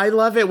 No, I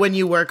love it when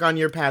you work on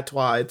your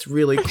patois. It's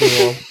really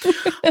cool.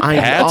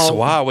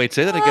 Patois. Wait,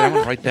 say that again. I'm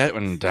going to write that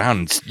one down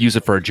and use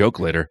it for a joke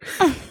later.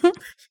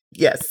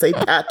 Yes, say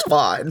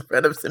patois in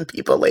front of some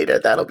people later.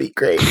 That'll be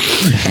great. And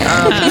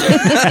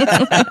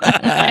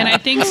I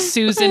think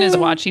Susan is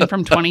watching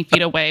from 20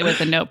 feet away with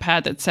a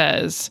notepad that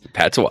says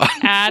patois.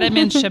 Adam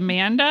and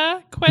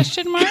Shamanda? ? Put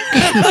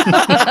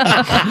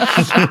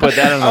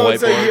that on the whiteboard.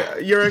 So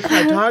you're a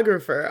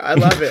cartographer. I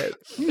love it.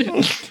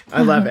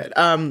 I love it.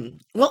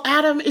 Well,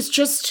 Adam, it's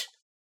just...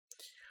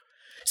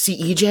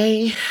 See,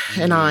 EJ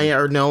and I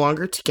are no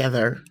longer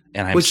together.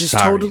 And I'm which is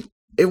sorry. totally...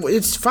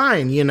 It's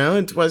fine,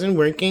 it wasn't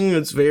working.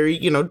 It's very,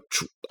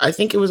 I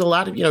think it was a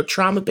lot of,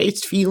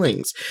 trauma-based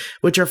feelings,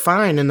 which are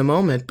fine in the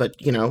moment, but,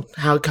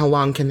 how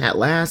long can that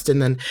last? And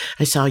then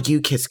I saw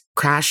you kiss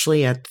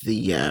Crashly at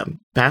the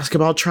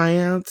basketball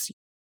tryouts.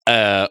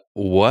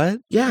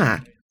 What? Yeah.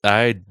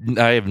 I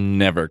have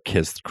never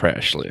kissed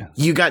Crashly.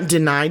 You got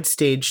denied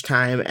stage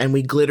time, and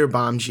we glitter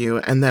bombed you,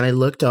 and then I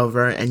looked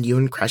over, and you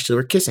and Crashly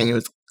were kissing. It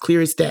was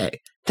clear as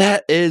day.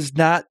 That is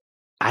not...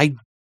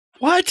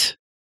 What?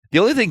 The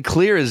only thing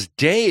clear as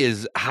day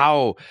is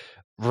how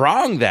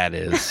wrong that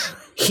is.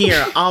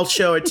 Here, I'll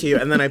show it to you.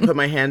 And then I put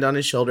my hand on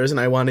his shoulders, and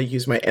I want to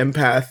use my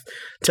empath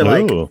to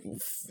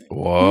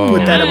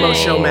put that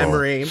emotional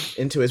memory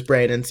into his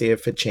brain and see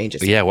if it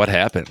changes. Yeah, what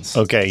happens?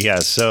 Okay, yeah.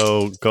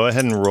 So go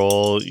ahead and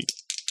roll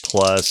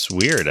plus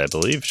weird, I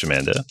believe,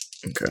 Shamanda.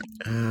 Okay.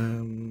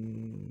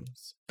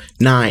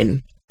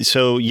 9.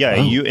 So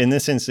you in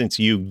this instance,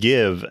 you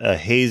give a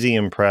hazy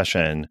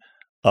impression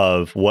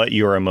of what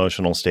your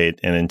emotional state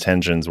and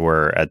intentions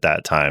were at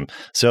that time.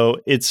 So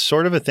it's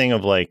sort of a thing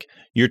of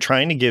you're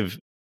trying to give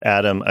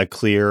Adam a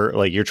clear,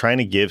 you're trying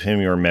to give him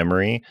your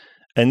memory.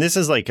 And this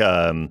is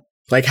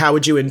how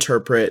would you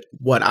interpret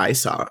what I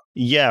saw?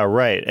 Yeah,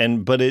 right.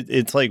 But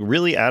it's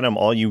really, Adam,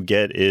 all you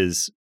get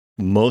is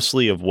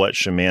mostly of what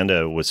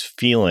Shamanda was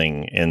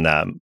feeling in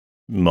that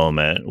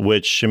moment,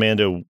 which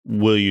Shamanda,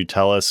 will you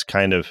tell us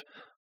kind of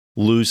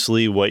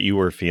loosely what you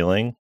were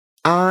feeling?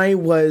 I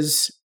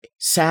was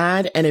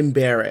sad and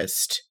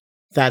embarrassed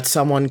that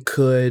someone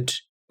could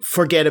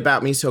forget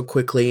about me so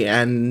quickly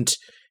and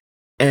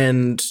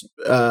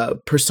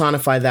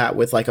personify that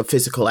with a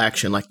physical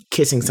action, like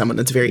kissing someone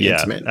that's very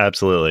intimate.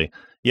 Absolutely.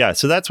 Yeah.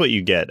 So that's what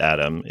you get,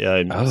 Adam.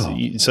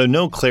 So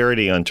no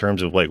clarity on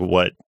terms of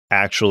what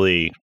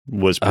actually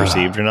was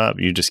perceived or not.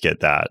 You just get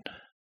that.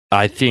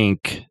 I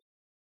think.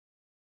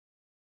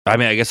 I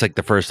mean, I guess like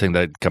the first thing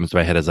that comes to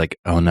my head is like,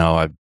 oh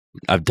no,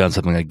 I've done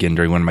something again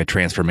during one of my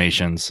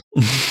transformations.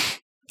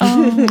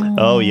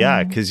 Oh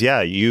yeah, because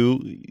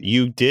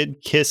you did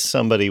kiss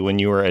somebody when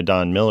you were a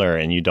Don Miller,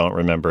 and you don't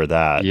remember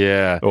that.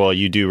 Yeah. Well,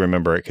 you do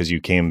remember it because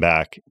you came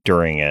back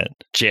during it.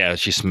 Yeah,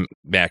 she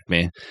smacked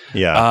me.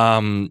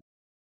 Yeah.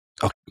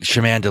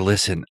 Shamanda,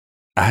 listen,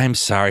 I'm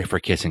sorry for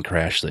kissing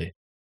Crashly.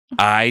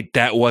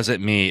 That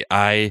wasn't me.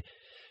 I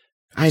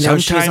know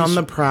she's on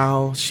the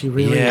prowl. She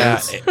really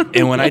is.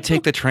 And when I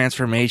take the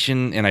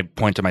transformation and I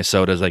point to my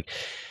sodas, like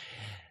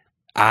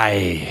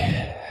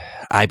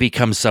I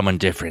become someone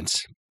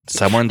different,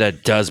 someone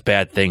that does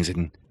bad things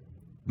and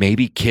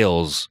maybe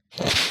kills.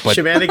 But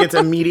Shamanda gets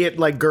immediate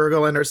like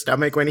gurgle in her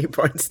stomach when he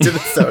points to the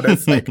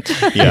sodas. Like,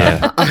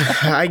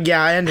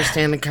 I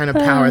understand the kind of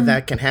power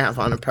that can have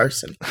on a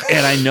person.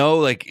 And I know,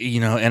 like,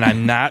 and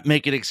I'm not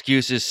making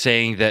excuses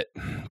saying that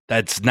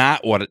that's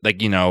not what,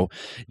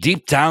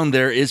 deep down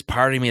there is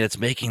part of me that's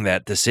making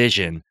that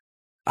decision.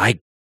 I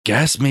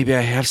guess maybe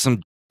I have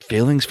some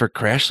feelings for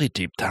Crashly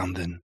deep down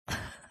then.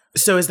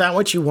 So is that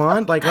what you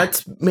want? Like,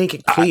 let's make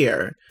it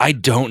clear. I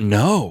don't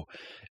know.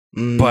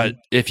 But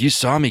if you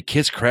saw me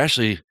kiss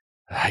Crashly,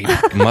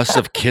 I must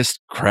have kissed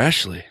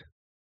Crashly.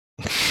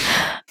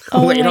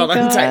 Wait, hold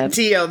on.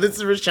 Tio, this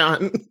is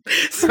Rashawn.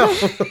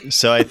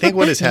 So I think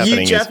what is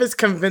happening Jeff has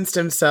convinced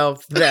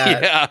himself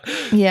that...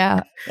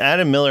 Yeah.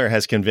 Adam Miller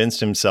has convinced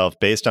himself,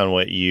 based on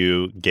what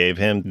you gave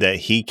him, that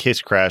he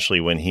kissed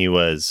Crashly when he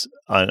was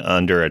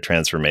under a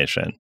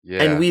transformation.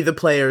 Yeah. And we, the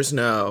players,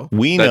 know.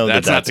 We know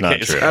that's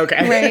not true.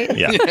 Okay. Right?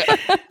 Yeah.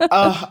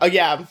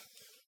 Yeah.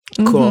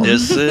 Cool.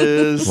 This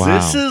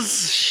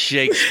is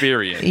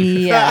Shakespearean.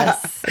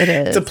 Yes, it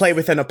is. It's a play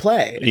within a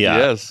play. Yeah.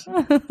 Yes.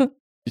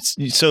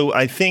 So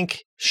I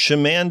think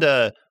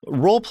Shamanda,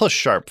 roll plus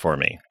sharp for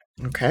me.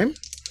 Okay.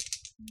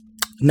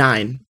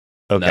 9.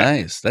 Okay.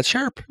 Nice. That's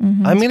sharp.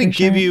 Mm-hmm, I'm going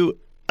to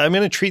I'm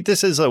going to treat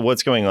this as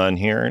what's going on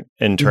here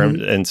in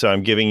terms, and so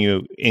I'm giving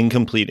you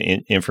incomplete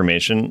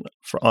information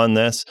on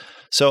this.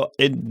 So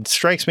it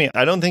strikes me,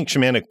 I don't think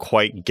Shamanda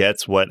quite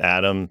gets what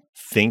Adam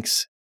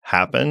thinks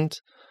happened,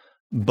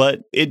 but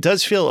it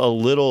does feel a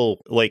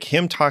little like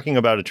him talking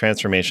about a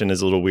transformation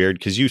is a little weird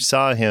because you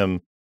saw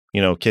him,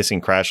 kissing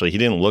Crashly. He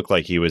didn't look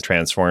like he was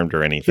transformed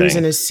or anything. He was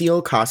in his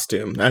seal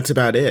costume. That's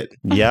about it.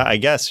 Yeah, I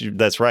guess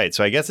that's right.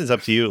 So I guess it's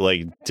up to you.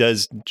 Like,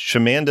 does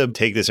Shamanda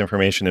take this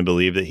information and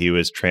believe that he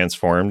was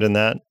transformed in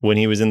that when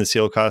he was in the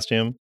seal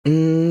costume?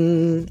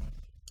 I'm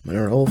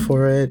gonna roll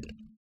for it.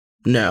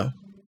 No.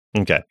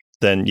 Okay.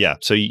 Then, yeah.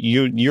 So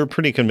you're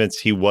pretty convinced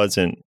he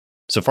wasn't,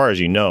 so far as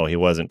you know, he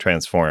wasn't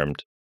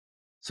transformed.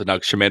 So now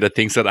Shamanda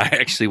thinks that I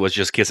actually was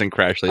just kissing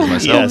Crashly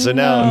myself. Yeah, so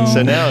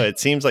now it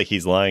seems like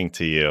he's lying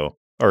to you.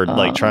 Or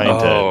like trying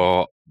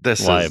to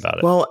lie about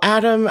it. Well,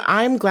 Adam,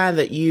 I'm glad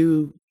that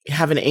you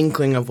have an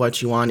inkling of what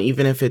you want,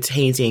 even if it's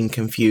hazy and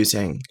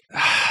confusing.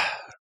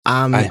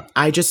 I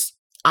just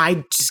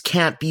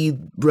can't be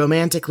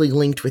romantically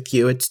linked with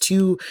you. It's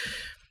too...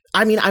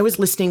 I mean, I was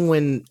listening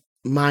when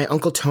my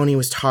Uncle Tony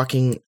was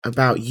talking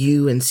about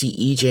you and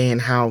CEJ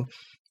and how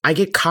I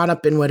get caught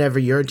up in whatever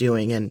you're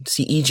doing, and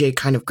CEJ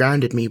kind of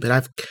grounded me,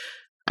 but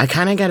I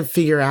kind of got to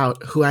figure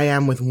out who I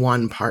am with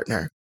one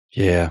partner.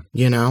 Yeah.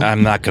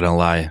 I'm not going to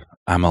lie.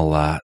 I'm a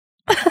lot.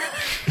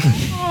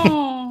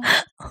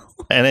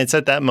 And it's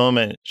at that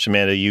moment,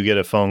 Shamanda, you get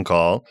a phone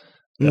call.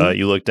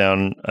 You look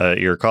down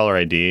your caller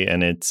ID,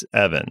 and it's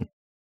Evan.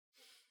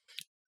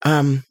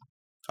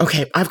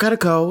 Okay, I've got to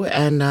go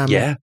and...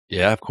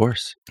 Yeah, of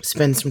course.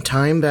 Spend some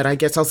time, but I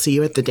guess I'll see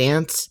you at the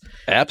dance.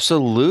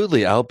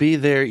 Absolutely. I'll be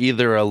there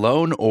either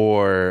alone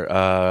or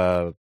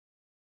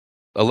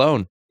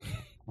alone.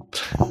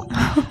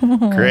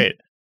 Great.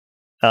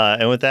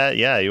 And with that,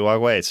 you walk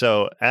away.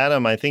 So,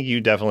 Adam, I think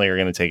you definitely are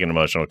going to take an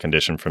emotional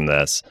condition from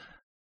this.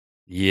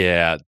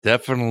 Yeah,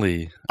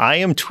 definitely. I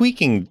am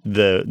tweaking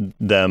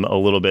them a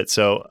little bit.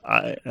 So,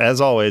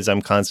 as always,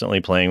 I'm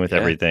constantly playing with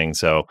everything.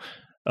 So,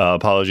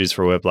 apologies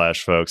for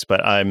Whiplash, folks,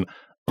 but I'm...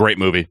 Great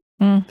movie.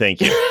 Thank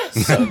you.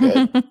 So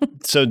good.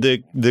 So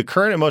the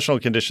current emotional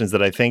conditions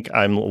that I think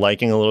I'm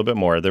liking a little bit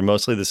more, they're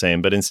mostly the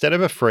same, but instead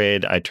of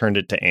afraid, I turned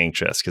it to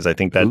anxious because I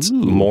think that's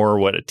more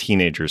what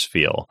teenagers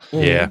feel.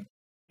 Yeah.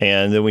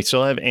 And then we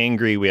still have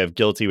angry, we have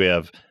guilty, we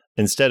have,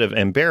 instead of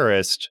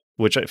embarrassed,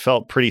 which I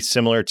felt pretty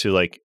similar to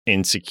like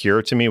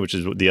insecure to me, which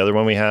is the other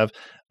one we have.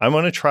 I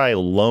want to try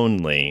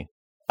lonely.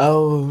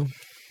 Oh.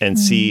 And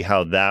see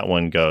how that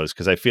one goes.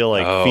 Because I feel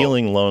like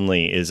feeling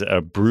lonely is a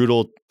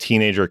brutal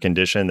teenager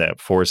condition that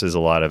forces a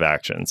lot of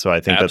action. So I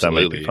think that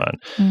might be fun.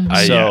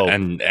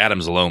 And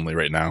Adam's lonely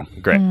right now.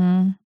 Great.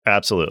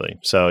 Absolutely.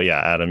 So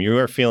yeah, Adam, you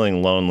are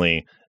feeling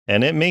lonely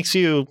and it makes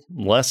you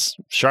less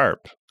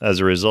sharp as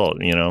a result,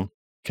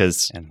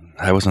 because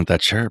I wasn't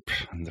that sharp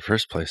in the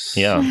first place.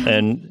 Yeah.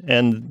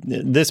 And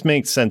this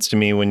makes sense to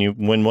me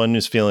when one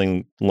is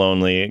feeling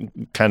lonely,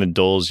 it kind of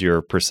dulls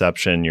your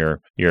perception, your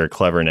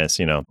cleverness,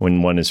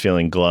 when one is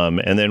feeling glum.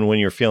 And then when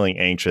you're feeling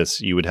anxious,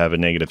 you would have a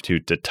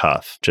 -2 to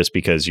tough just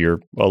because you're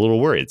a little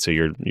worried. So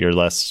you're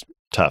less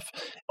tough.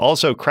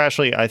 Also,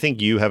 Crashly, I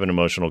think you have an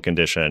emotional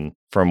condition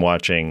from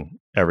watching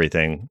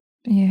everything.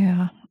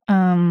 Yeah.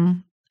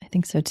 I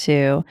think so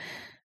too.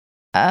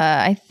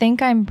 I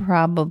think I'm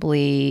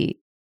probably,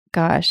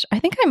 I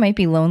think I might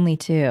be lonely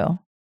too.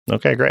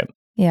 Okay, great.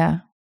 Yeah.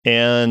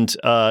 And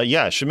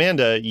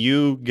Shamanda,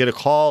 you get a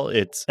call.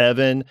 It's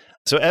Evan.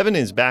 So Evan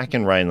is back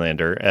in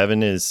Rhinelander.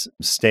 Evan is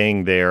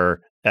staying there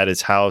at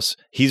his house.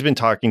 He's been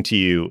talking to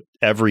you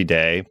every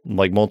day,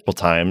 like multiple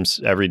times.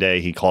 Every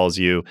day he calls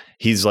you.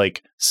 He's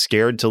like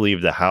scared to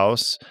leave the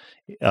house.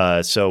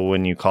 So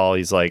when you call,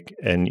 he's like,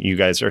 and you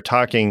guys are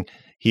talking,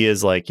 he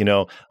is like,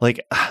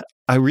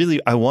 I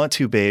want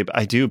to, babe.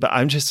 I do, but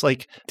I'm just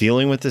like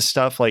dealing with this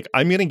stuff. Like,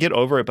 I'm going to get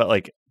over it. But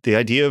like the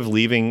idea of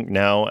leaving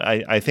now,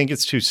 I think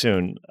it's too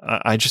soon.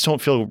 I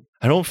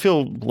don't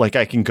feel like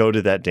I can go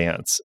to that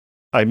dance.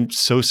 I'm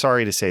so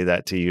sorry to say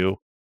that to you.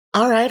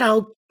 All right,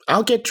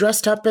 I'll get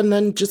dressed up and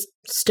then just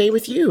stay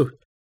with you.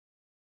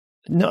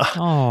 No.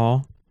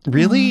 Oh.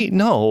 Really?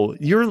 No.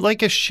 You're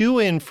like a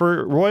shoo-in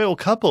for royal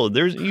couple.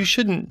 You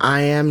shouldn't. I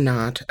am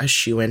not a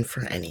shoo-in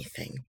for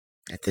anything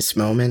at this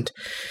moment.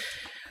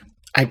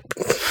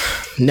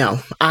 No,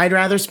 I'd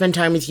rather spend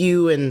time with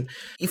you, and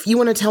if you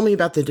want to tell me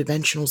about the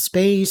dimensional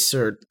space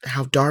or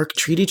how Dark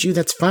treated you,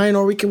 that's fine,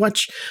 or we can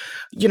watch,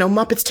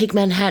 Muppets Take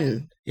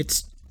Manhattan.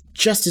 It's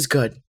just as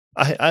good.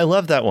 I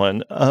love that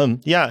one.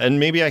 And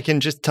maybe I can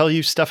just tell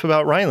you stuff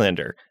about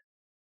Rhinelander.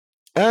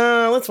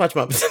 Let's watch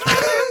Muppets.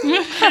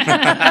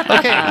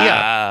 Okay,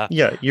 yeah,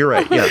 you're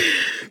right, yeah.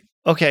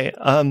 Okay,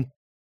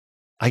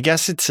 I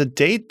guess it's a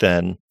date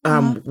then.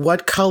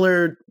 What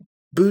color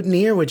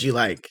boutonniere would you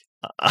like?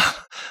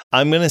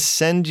 I'm going to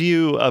send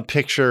you a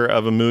picture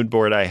of a mood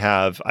board I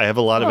have. I have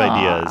a lot of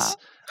ideas.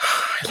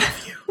 I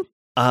love you.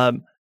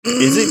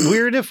 Is it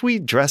weird if we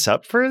dress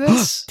up for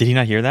this? Did he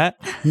not hear that?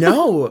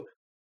 No.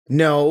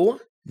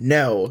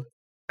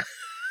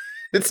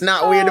 It's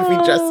not weird if we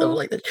dress up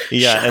like that.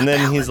 Yeah, Shut and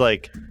then up, he's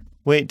like,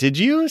 wait, did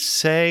you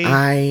say?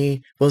 I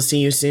will see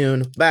you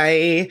soon.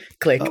 Bye.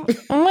 Click. Oh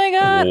my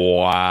God.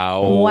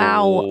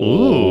 Wow.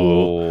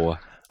 Ooh.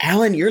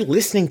 Alan, you're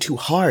listening too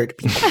hard.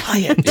 Be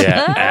quiet.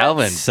 Yeah,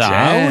 Alan.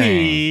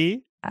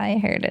 Sorry. I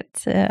heard it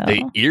too.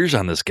 The ears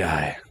on this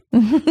guy.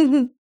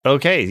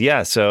 Okay,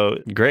 yeah, so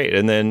great.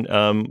 And then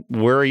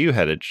where are you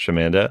headed,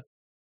 Shamanda?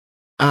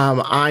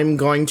 I'm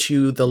going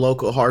to the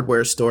local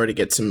hardware store to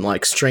get some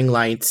string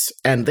lights,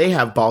 and they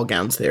have ball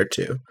gowns there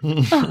too.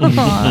 Of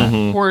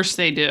course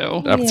they do.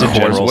 Up It's a to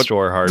general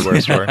store,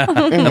 hardware store.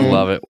 I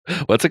love it.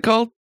 What's it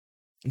called?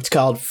 It's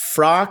called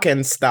Frock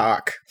and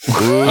Stock.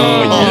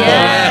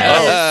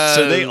 yes.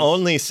 So they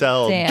only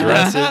sell Damn.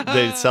 dresses.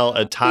 They sell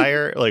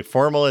attire, like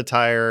formal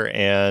attire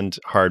and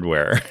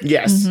hardware.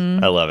 Yes.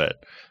 Mhm. I love it.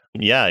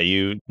 Yeah,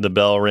 the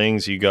bell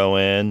rings, you go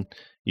in,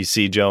 you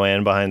see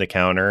Joanne behind the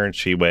counter, and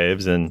she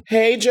waves, and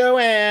Hey,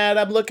 Joanne,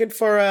 I'm looking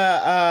for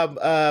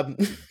I'm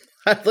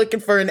looking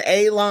for an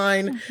A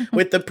line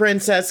with the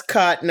princess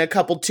cut and a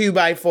couple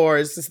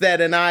 2x4s. Is that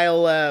an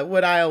aisle?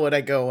 What aisle would I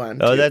go on?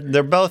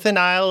 they're both in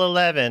aisle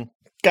 11.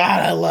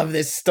 God, I love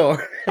this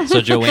store. So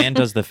Joanne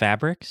does the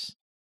fabrics?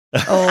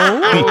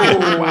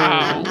 Oh,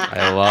 Wow.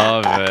 I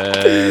love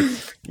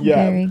it.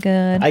 Yeah. Very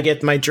good. I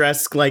get my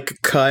dress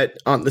cut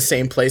on the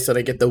same place that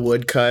I get the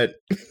wood cut.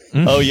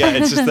 Oh yeah,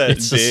 it's just that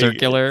It's a big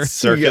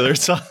circular Yeah.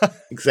 saw.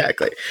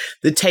 Exactly.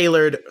 The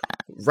tailored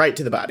right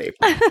to the body.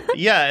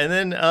 Yeah, and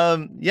then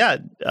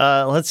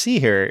let's see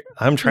here.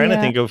 I'm trying to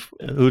think of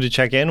who to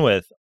check in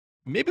with.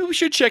 Maybe we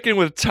should check in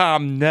with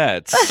Tom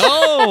Nets.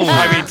 Oh,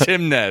 I mean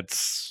Tim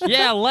Nets.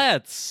 yeah,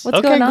 let's. What's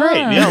Okay, going on? great.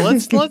 Yeah,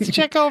 let's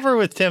check over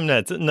with Tim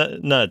Nuts.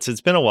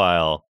 It's been a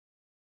while.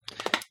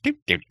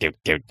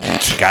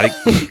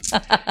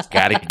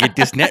 Gotta get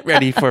this net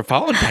ready for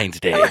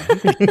Valentine's Day.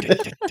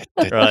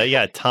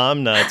 Yeah,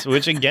 Tom Nuts,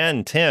 which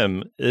again,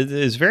 Tim,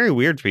 is very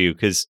weird for you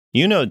because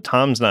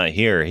Tom's not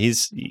here.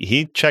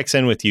 He checks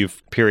in with you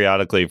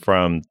periodically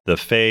from the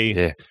Fae.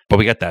 Yeah, but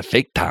we got that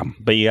fake Tom.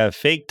 But you have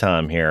fake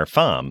Tom here,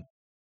 Fom.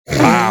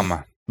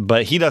 Tom.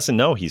 But he doesn't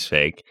know he's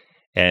fake.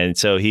 And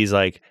so he's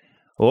like,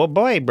 oh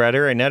boy,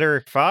 brother,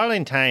 another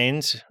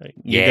Valentine's.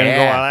 You're going to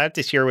go all out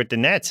this year with the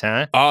Nets,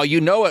 huh? Oh,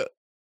 you know it.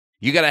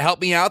 You got to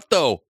help me out,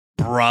 though,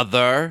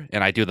 brother.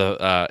 And I do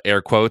the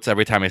air quotes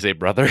every time I say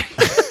brother.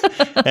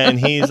 And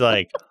he's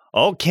like,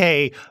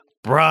 okay,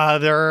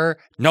 brother.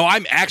 No,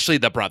 I'm actually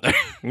the brother.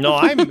 No,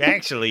 I'm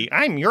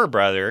your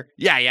brother.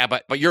 Yeah,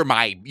 but you're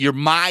my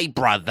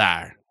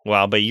brother.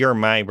 Well, but you're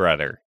my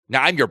brother.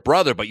 Now, I'm your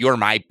brother, but you're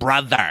my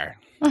brother.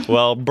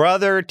 Well,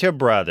 brother to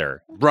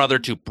brother. Brother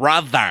to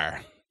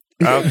brother.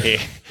 Okay.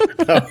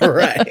 All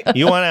right.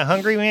 You want a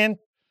hungry man?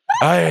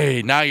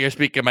 Hey, now you're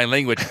speaking my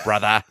language,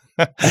 brother.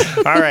 All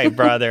right,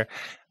 brother.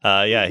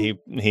 Yeah,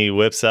 he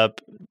whips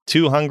up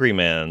 2 hungry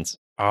mans.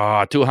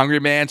 Oh, 2 hungry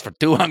mans for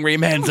 2 hungry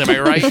mens. Am I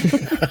right?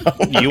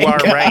 You are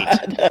right.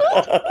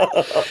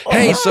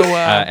 Hey, so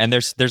And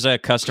there's a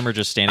customer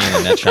just standing in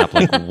the net shop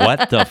like,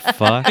 what the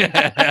fuck?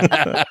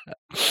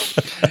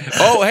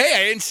 oh, hey,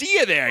 I didn't see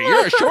you there.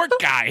 You're a short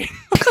guy.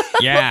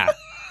 Yeah.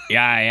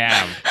 Yeah, I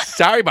am.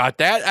 Sorry about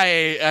that.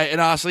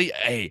 And honestly,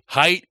 hey,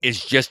 height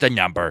is just a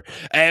number.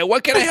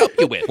 What can I help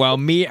you with? Well,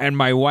 me and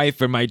my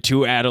wife and my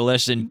 2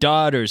 adolescent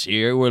daughters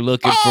here were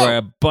looking for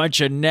a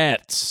bunch of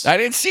nets. I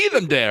didn't see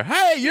them there.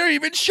 Hey, you're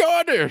even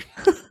shorter.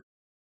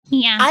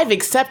 Yeah. I've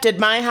accepted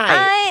my height.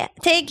 I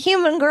take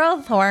human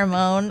growth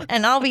hormone,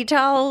 and I'll be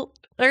taller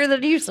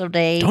than you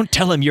someday. Don't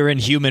tell him you're in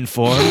human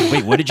form.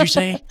 Wait, what did you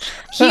say?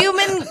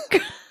 Human.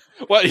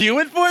 What,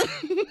 human form?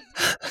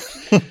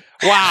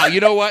 Wow, you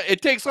know what?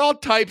 It takes all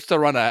types to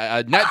run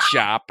a net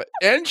shop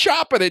and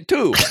shop at it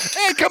too.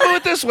 Hey, come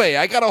on this way.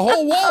 I got a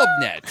whole wall of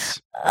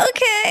nets.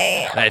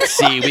 Okay. Let's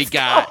see. We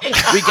got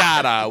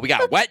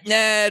wet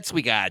nets.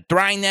 We got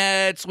dry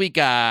nets. We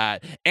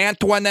got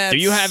Antoinettes. Do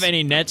you have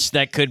any nets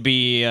that could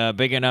be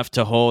big enough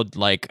to hold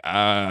like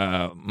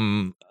a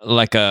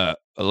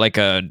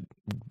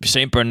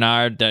Saint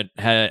Bernard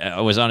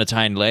that was on its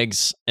hind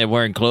legs and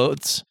wearing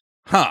clothes?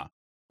 Huh.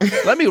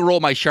 Let me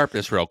roll my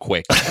sharpness real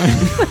quick.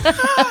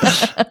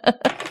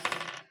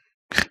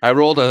 I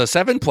rolled a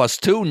 7 +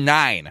 2,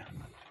 9.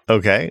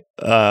 Okay.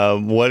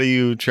 What are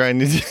you trying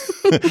to do?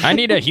 I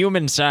need a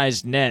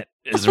human-sized net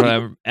is what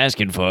I'm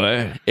asking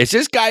for. Is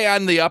this guy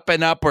on the up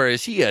and up, or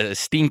is he a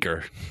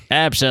stinker?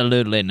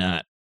 Absolutely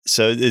not.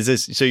 So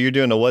you're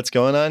doing a what's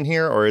going on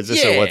here, or is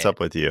this a what's up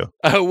with you?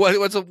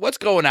 What's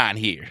going on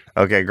here?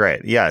 Okay,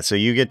 great. Yeah, so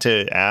you get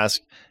to ask,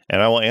 and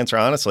I will answer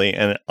honestly.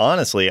 And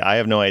honestly, I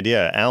have no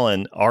idea.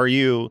 Alan, are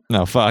you?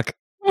 No, fuck.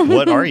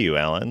 What are you,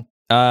 Alan?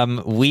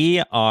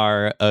 We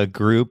are a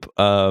group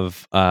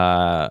of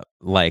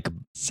like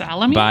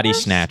Salamanders? body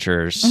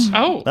snatchers.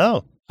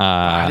 Oh.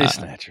 Body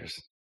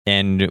snatchers.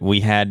 And we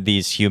had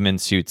these human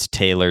suits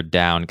tailored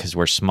down because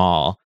we're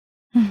small.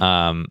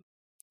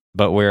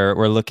 But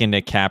we're looking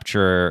to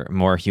capture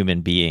more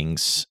human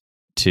beings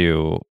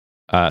to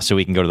so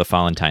we can go to the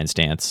Valentine's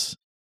dance.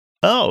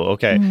 Oh,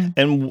 okay.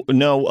 And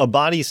no, a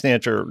body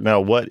snatcher. Now,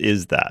 what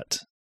is that?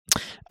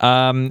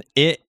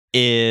 It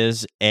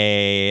is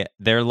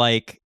they're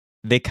like,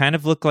 they kind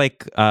of look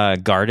like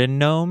garden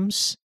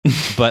gnomes,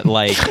 but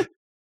like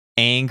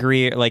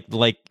angry, like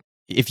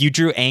if you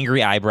drew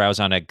angry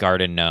eyebrows on a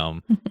garden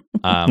gnome,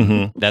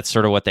 that's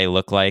sort of what they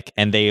look like.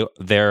 And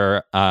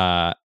their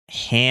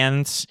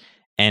hands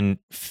and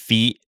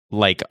feet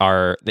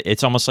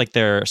it's almost like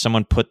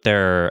someone put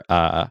their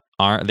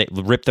they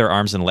ripped their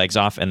arms and legs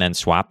off and then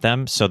swapped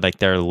them, so like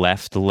their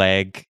left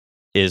leg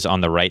is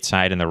on the right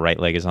side and the right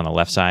leg is on the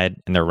left side,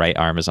 and their right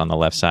arm is on the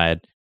left side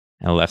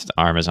and the left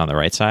arm is on the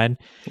right side.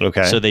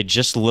 Okay. So they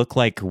just look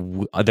like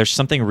there's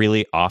something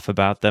really off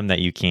about them that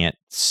you can't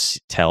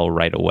tell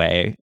right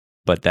away,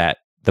 but that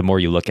the more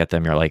you look at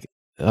them, you're like,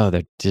 oh,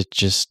 they're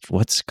just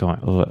what's going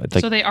on?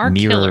 Like so they are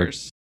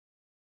killers.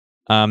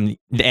 And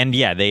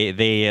yeah,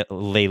 they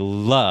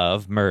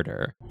love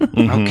murder.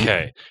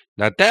 Okay.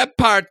 Now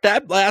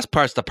that last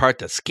part's the part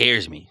that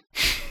scares me.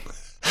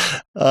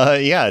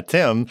 Yeah,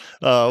 Tim.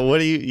 What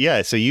do you?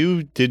 Yeah. So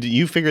you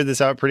figured this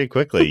out pretty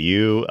quickly.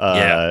 You.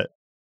 Yeah.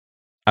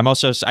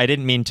 I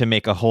didn't mean to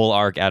make a whole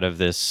arc out of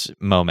this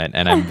moment,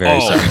 and I'm very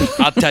sorry.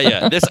 I'll tell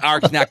you, this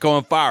arc's not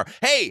going far.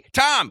 Hey,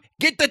 Tom,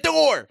 get the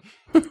door.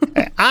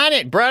 On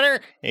it,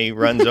 brother. He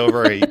runs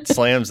over. He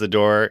slams the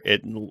door.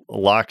 It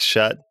locks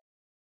shut.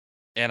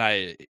 And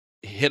I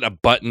hit a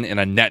button, and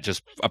a net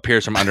just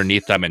appears from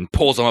underneath them and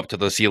pulls them up to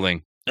the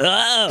ceiling.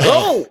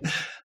 Oh!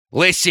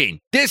 Listen,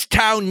 this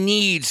town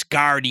needs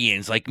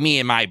guardians like me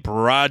and my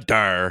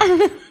brother.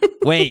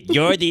 Wait,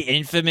 you're the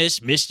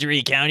infamous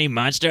Mystery County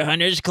Monster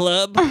Hunters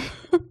Club?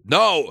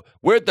 No,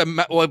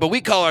 but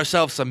we call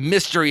ourselves the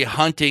Mystery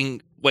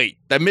County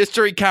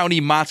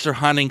Monster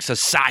Hunting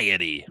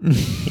Society.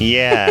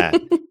 Yeah.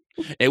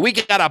 And we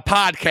got a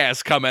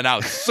podcast coming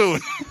out soon.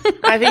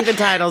 I think the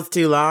title's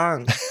too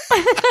long.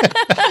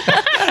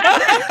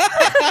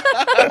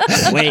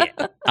 Wait,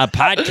 a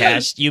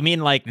podcast? You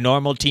mean like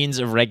Normal Teens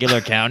of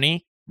Regular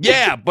County?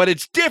 Yeah, but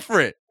it's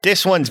different.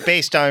 This one's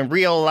based on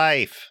real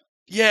life.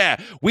 Yeah,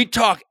 we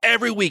talk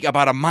every week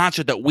about a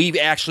monster that we've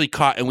actually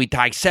caught and we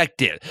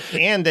dissect it.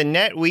 And the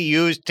net we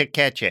used to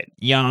catch it.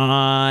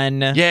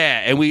 Yawn.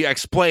 Yeah, and we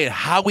explain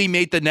how we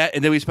made the net,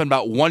 and then we spend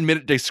about 1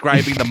 minute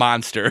describing the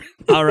monster.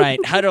 All right,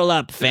 huddle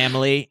up,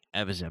 family.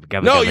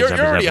 No, you're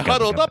already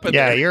huddled up in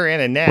there. Yeah, you're in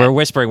a net. We're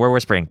whispering.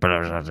 Fine.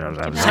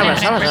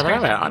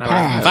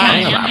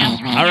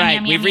 All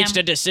right, we've reached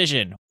a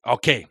decision.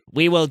 Okay.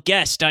 We will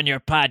guest on your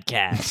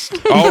podcast.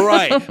 All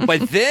right.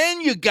 But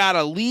then you got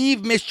to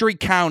leave Mystery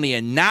County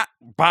and not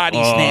body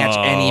snatch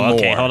anymore.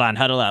 Okay, hold on.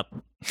 Huddle up.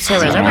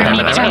 Fine.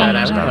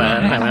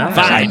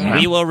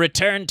 We will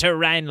return to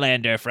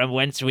Rhinelander from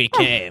whence we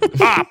came.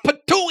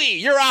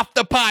 Patooey, you're off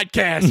the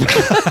podcast.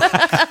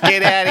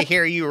 Get out of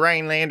here, you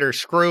Rhinelander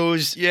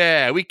screws.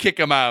 Yeah, we kick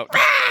them out.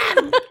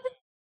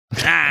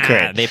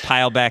 They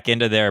pile back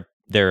into their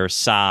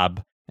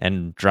Saab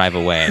and drive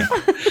away.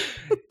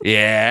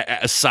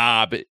 Yeah,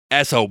 sob,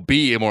 SOB,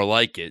 more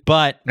like it.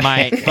 But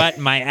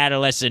my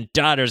adolescent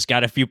daughter's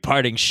got a few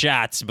parting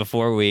shots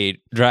before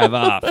we drive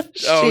off.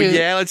 Oh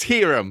yeah, let's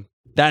hear them.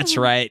 That's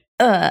right.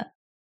 Well,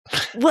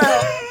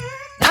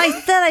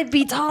 I said I'd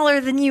be taller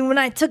than you when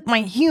I took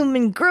my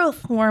human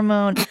growth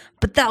hormone,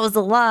 but that was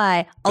a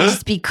lie. I'll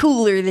just be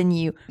cooler than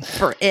you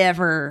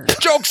forever.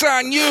 Joke's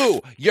on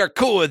you. You're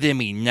cooler than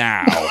me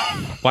now.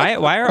 Why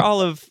are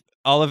all of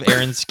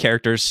Aaron's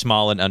characters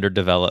small and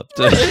underdeveloped?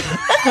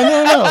 I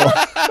don't know.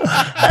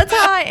 That's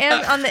how I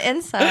am on the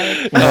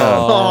inside.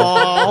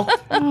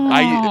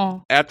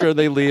 After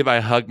they leave, I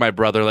hug my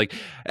brother like,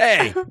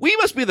 hey, we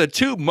must be the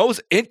two most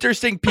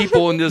interesting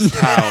people in this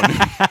town.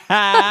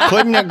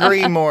 Couldn't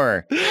agree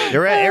more.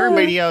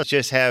 Everybody else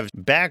just have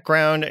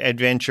background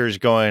adventures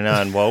going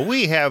on while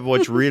we have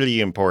what's really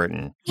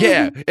important.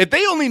 Yeah, if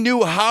they only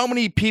knew how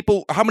many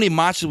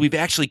monsters we've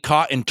actually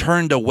caught and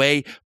turned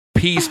away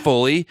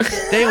peacefully,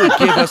 they would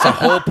give us a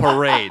whole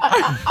parade.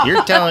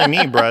 You're telling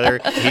me, brother.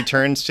 He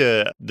turns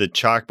to the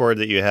chalkboard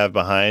that you have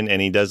behind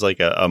and he does like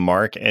a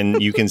mark,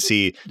 and you can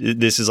see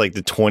this is like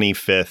the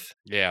 25th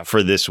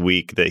for this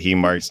week that he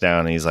marks down,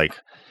 and he's like,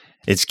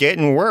 it's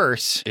getting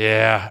worse.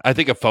 Yeah, I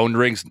think a phone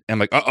rings and I'm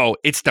like, uh-oh,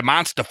 it's the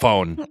monster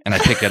phone. And I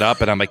pick it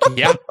up and I'm like,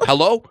 yeah,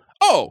 hello?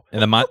 Oh.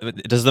 And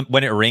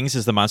when it rings,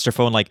 is the monster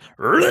phone like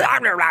yeah.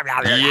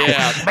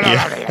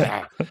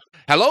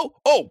 Hello?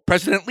 Oh,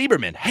 President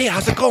Lieberman. Hey,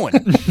 how's it going?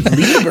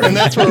 And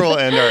that's where we'll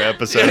end our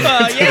episode.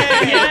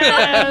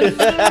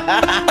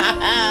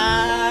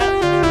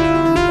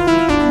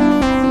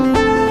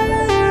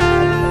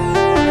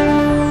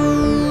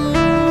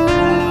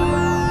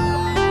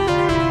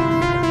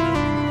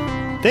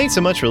 Thanks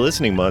so much for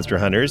listening, Monster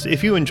Hunters.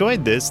 If you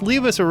enjoyed this,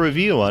 leave us a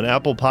review on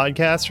Apple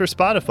Podcasts or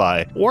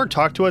Spotify, or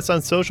talk to us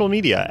on social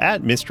media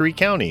at Mystery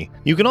County.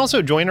 You can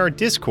also join our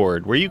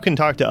Discord, where you can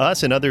talk to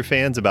us and other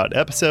fans about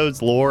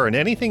episodes, lore, and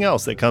anything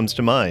else that comes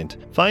to mind.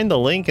 Find the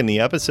link in the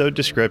episode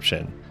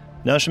description.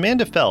 Now,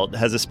 Shamanda Felt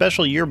has a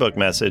special yearbook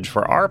message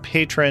for our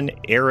patron,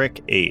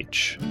 Eric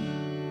H.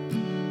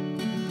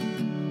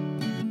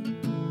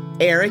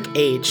 Eric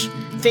H.,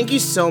 thank you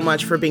so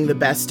much for being the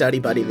best study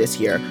buddy this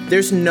year.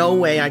 There's no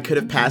way I could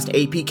have passed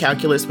AP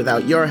Calculus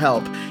without your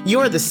help.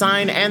 You're the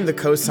sine and the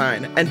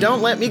cosine. And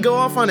don't let me go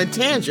off on a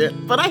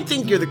tangent, but I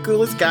think you're the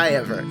coolest guy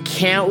ever.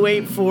 Can't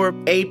wait for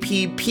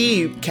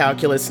APP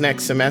Calculus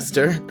next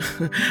semester.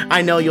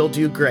 I know you'll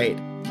do great.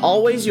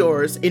 Always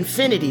yours,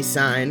 infinity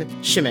sign,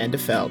 Shamanda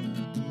Felt.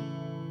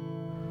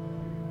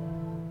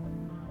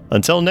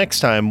 Until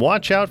next time,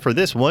 watch out for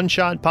this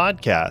one-shot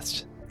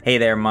podcast. Hey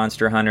there,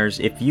 Monster Hunters.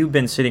 If you've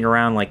been sitting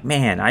around like,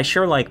 man, I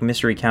sure like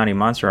Mystery County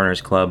Monster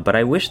Hunters Club, but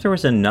I wish there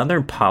was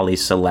another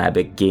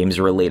polysyllabic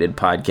games-related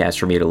podcast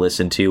for me to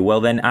listen to, well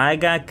then I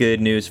got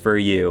good news for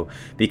you,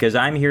 because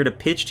I'm here to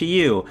pitch to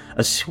you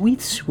a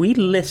sweet, sweet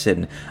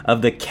listen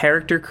of the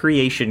Character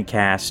Creation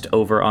Cast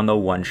over on the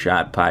One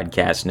Shot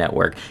Podcast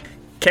Network.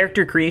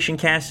 Character Creation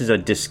Cast is a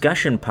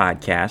discussion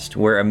podcast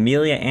where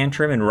Amelia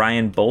Antrim and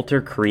Ryan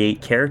Bolter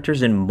create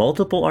characters in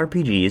multiple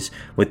RPGs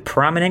with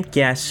prominent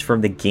guests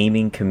from the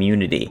gaming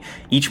community.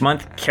 Each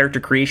month, Character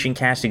Creation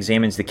Cast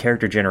examines the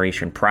character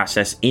generation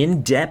process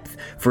in depth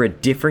for a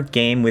different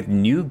game with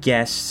new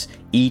guests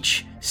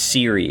each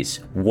series.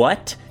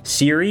 What?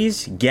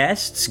 Series?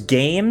 Guests?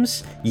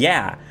 Games?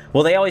 Yeah.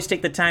 Well, they always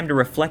take the time to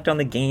reflect on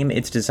the game,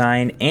 its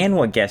design, and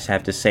what guests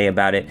have to say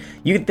about it.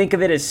 You can think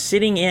of it as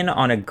sitting in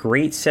on a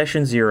great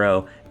Session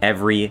Zero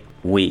every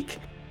week.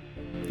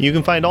 You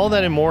can find all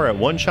that and more at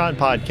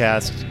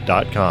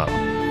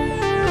oneshotpodcast.com.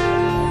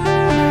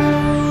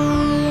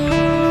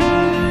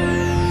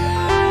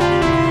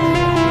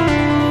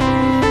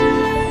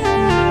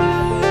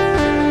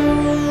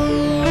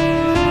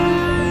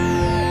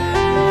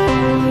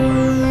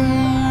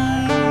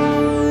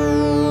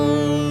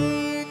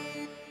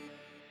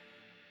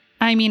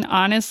 I mean,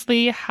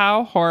 honestly,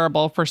 how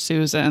horrible for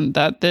Susan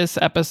that this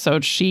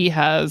episode she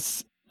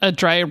has a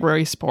dry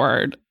erase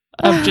board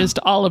of just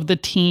all of the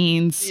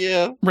teens'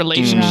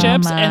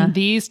 relationships, and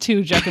these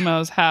two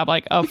Giacomos have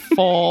like a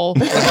full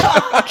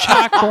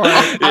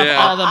chalkboard of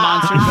all the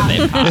monsters that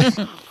they've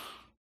caught.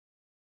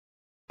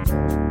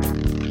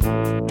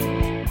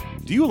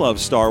 Do you love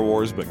Star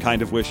Wars but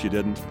kind of wish you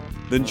didn't?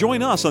 Then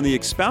join us on the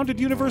Expounded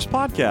Universe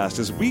podcast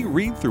as we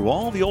read through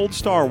all the old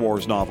Star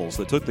Wars novels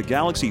that took the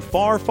galaxy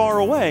far, far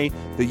away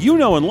that you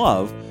know and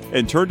love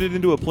and turned it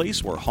into a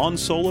place where Han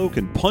Solo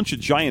can punch a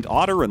giant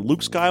otter and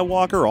Luke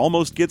Skywalker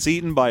almost gets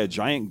eaten by a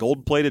giant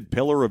gold-plated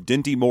pillar of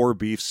Dinty Moore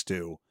beef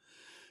stew.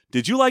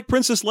 Did you like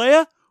Princess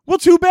Leia? Well,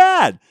 too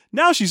bad!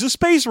 Now she's a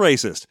space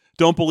racist.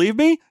 Don't believe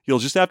me? You'll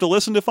just have to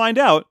listen to find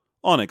out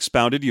on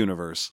Expounded Universe.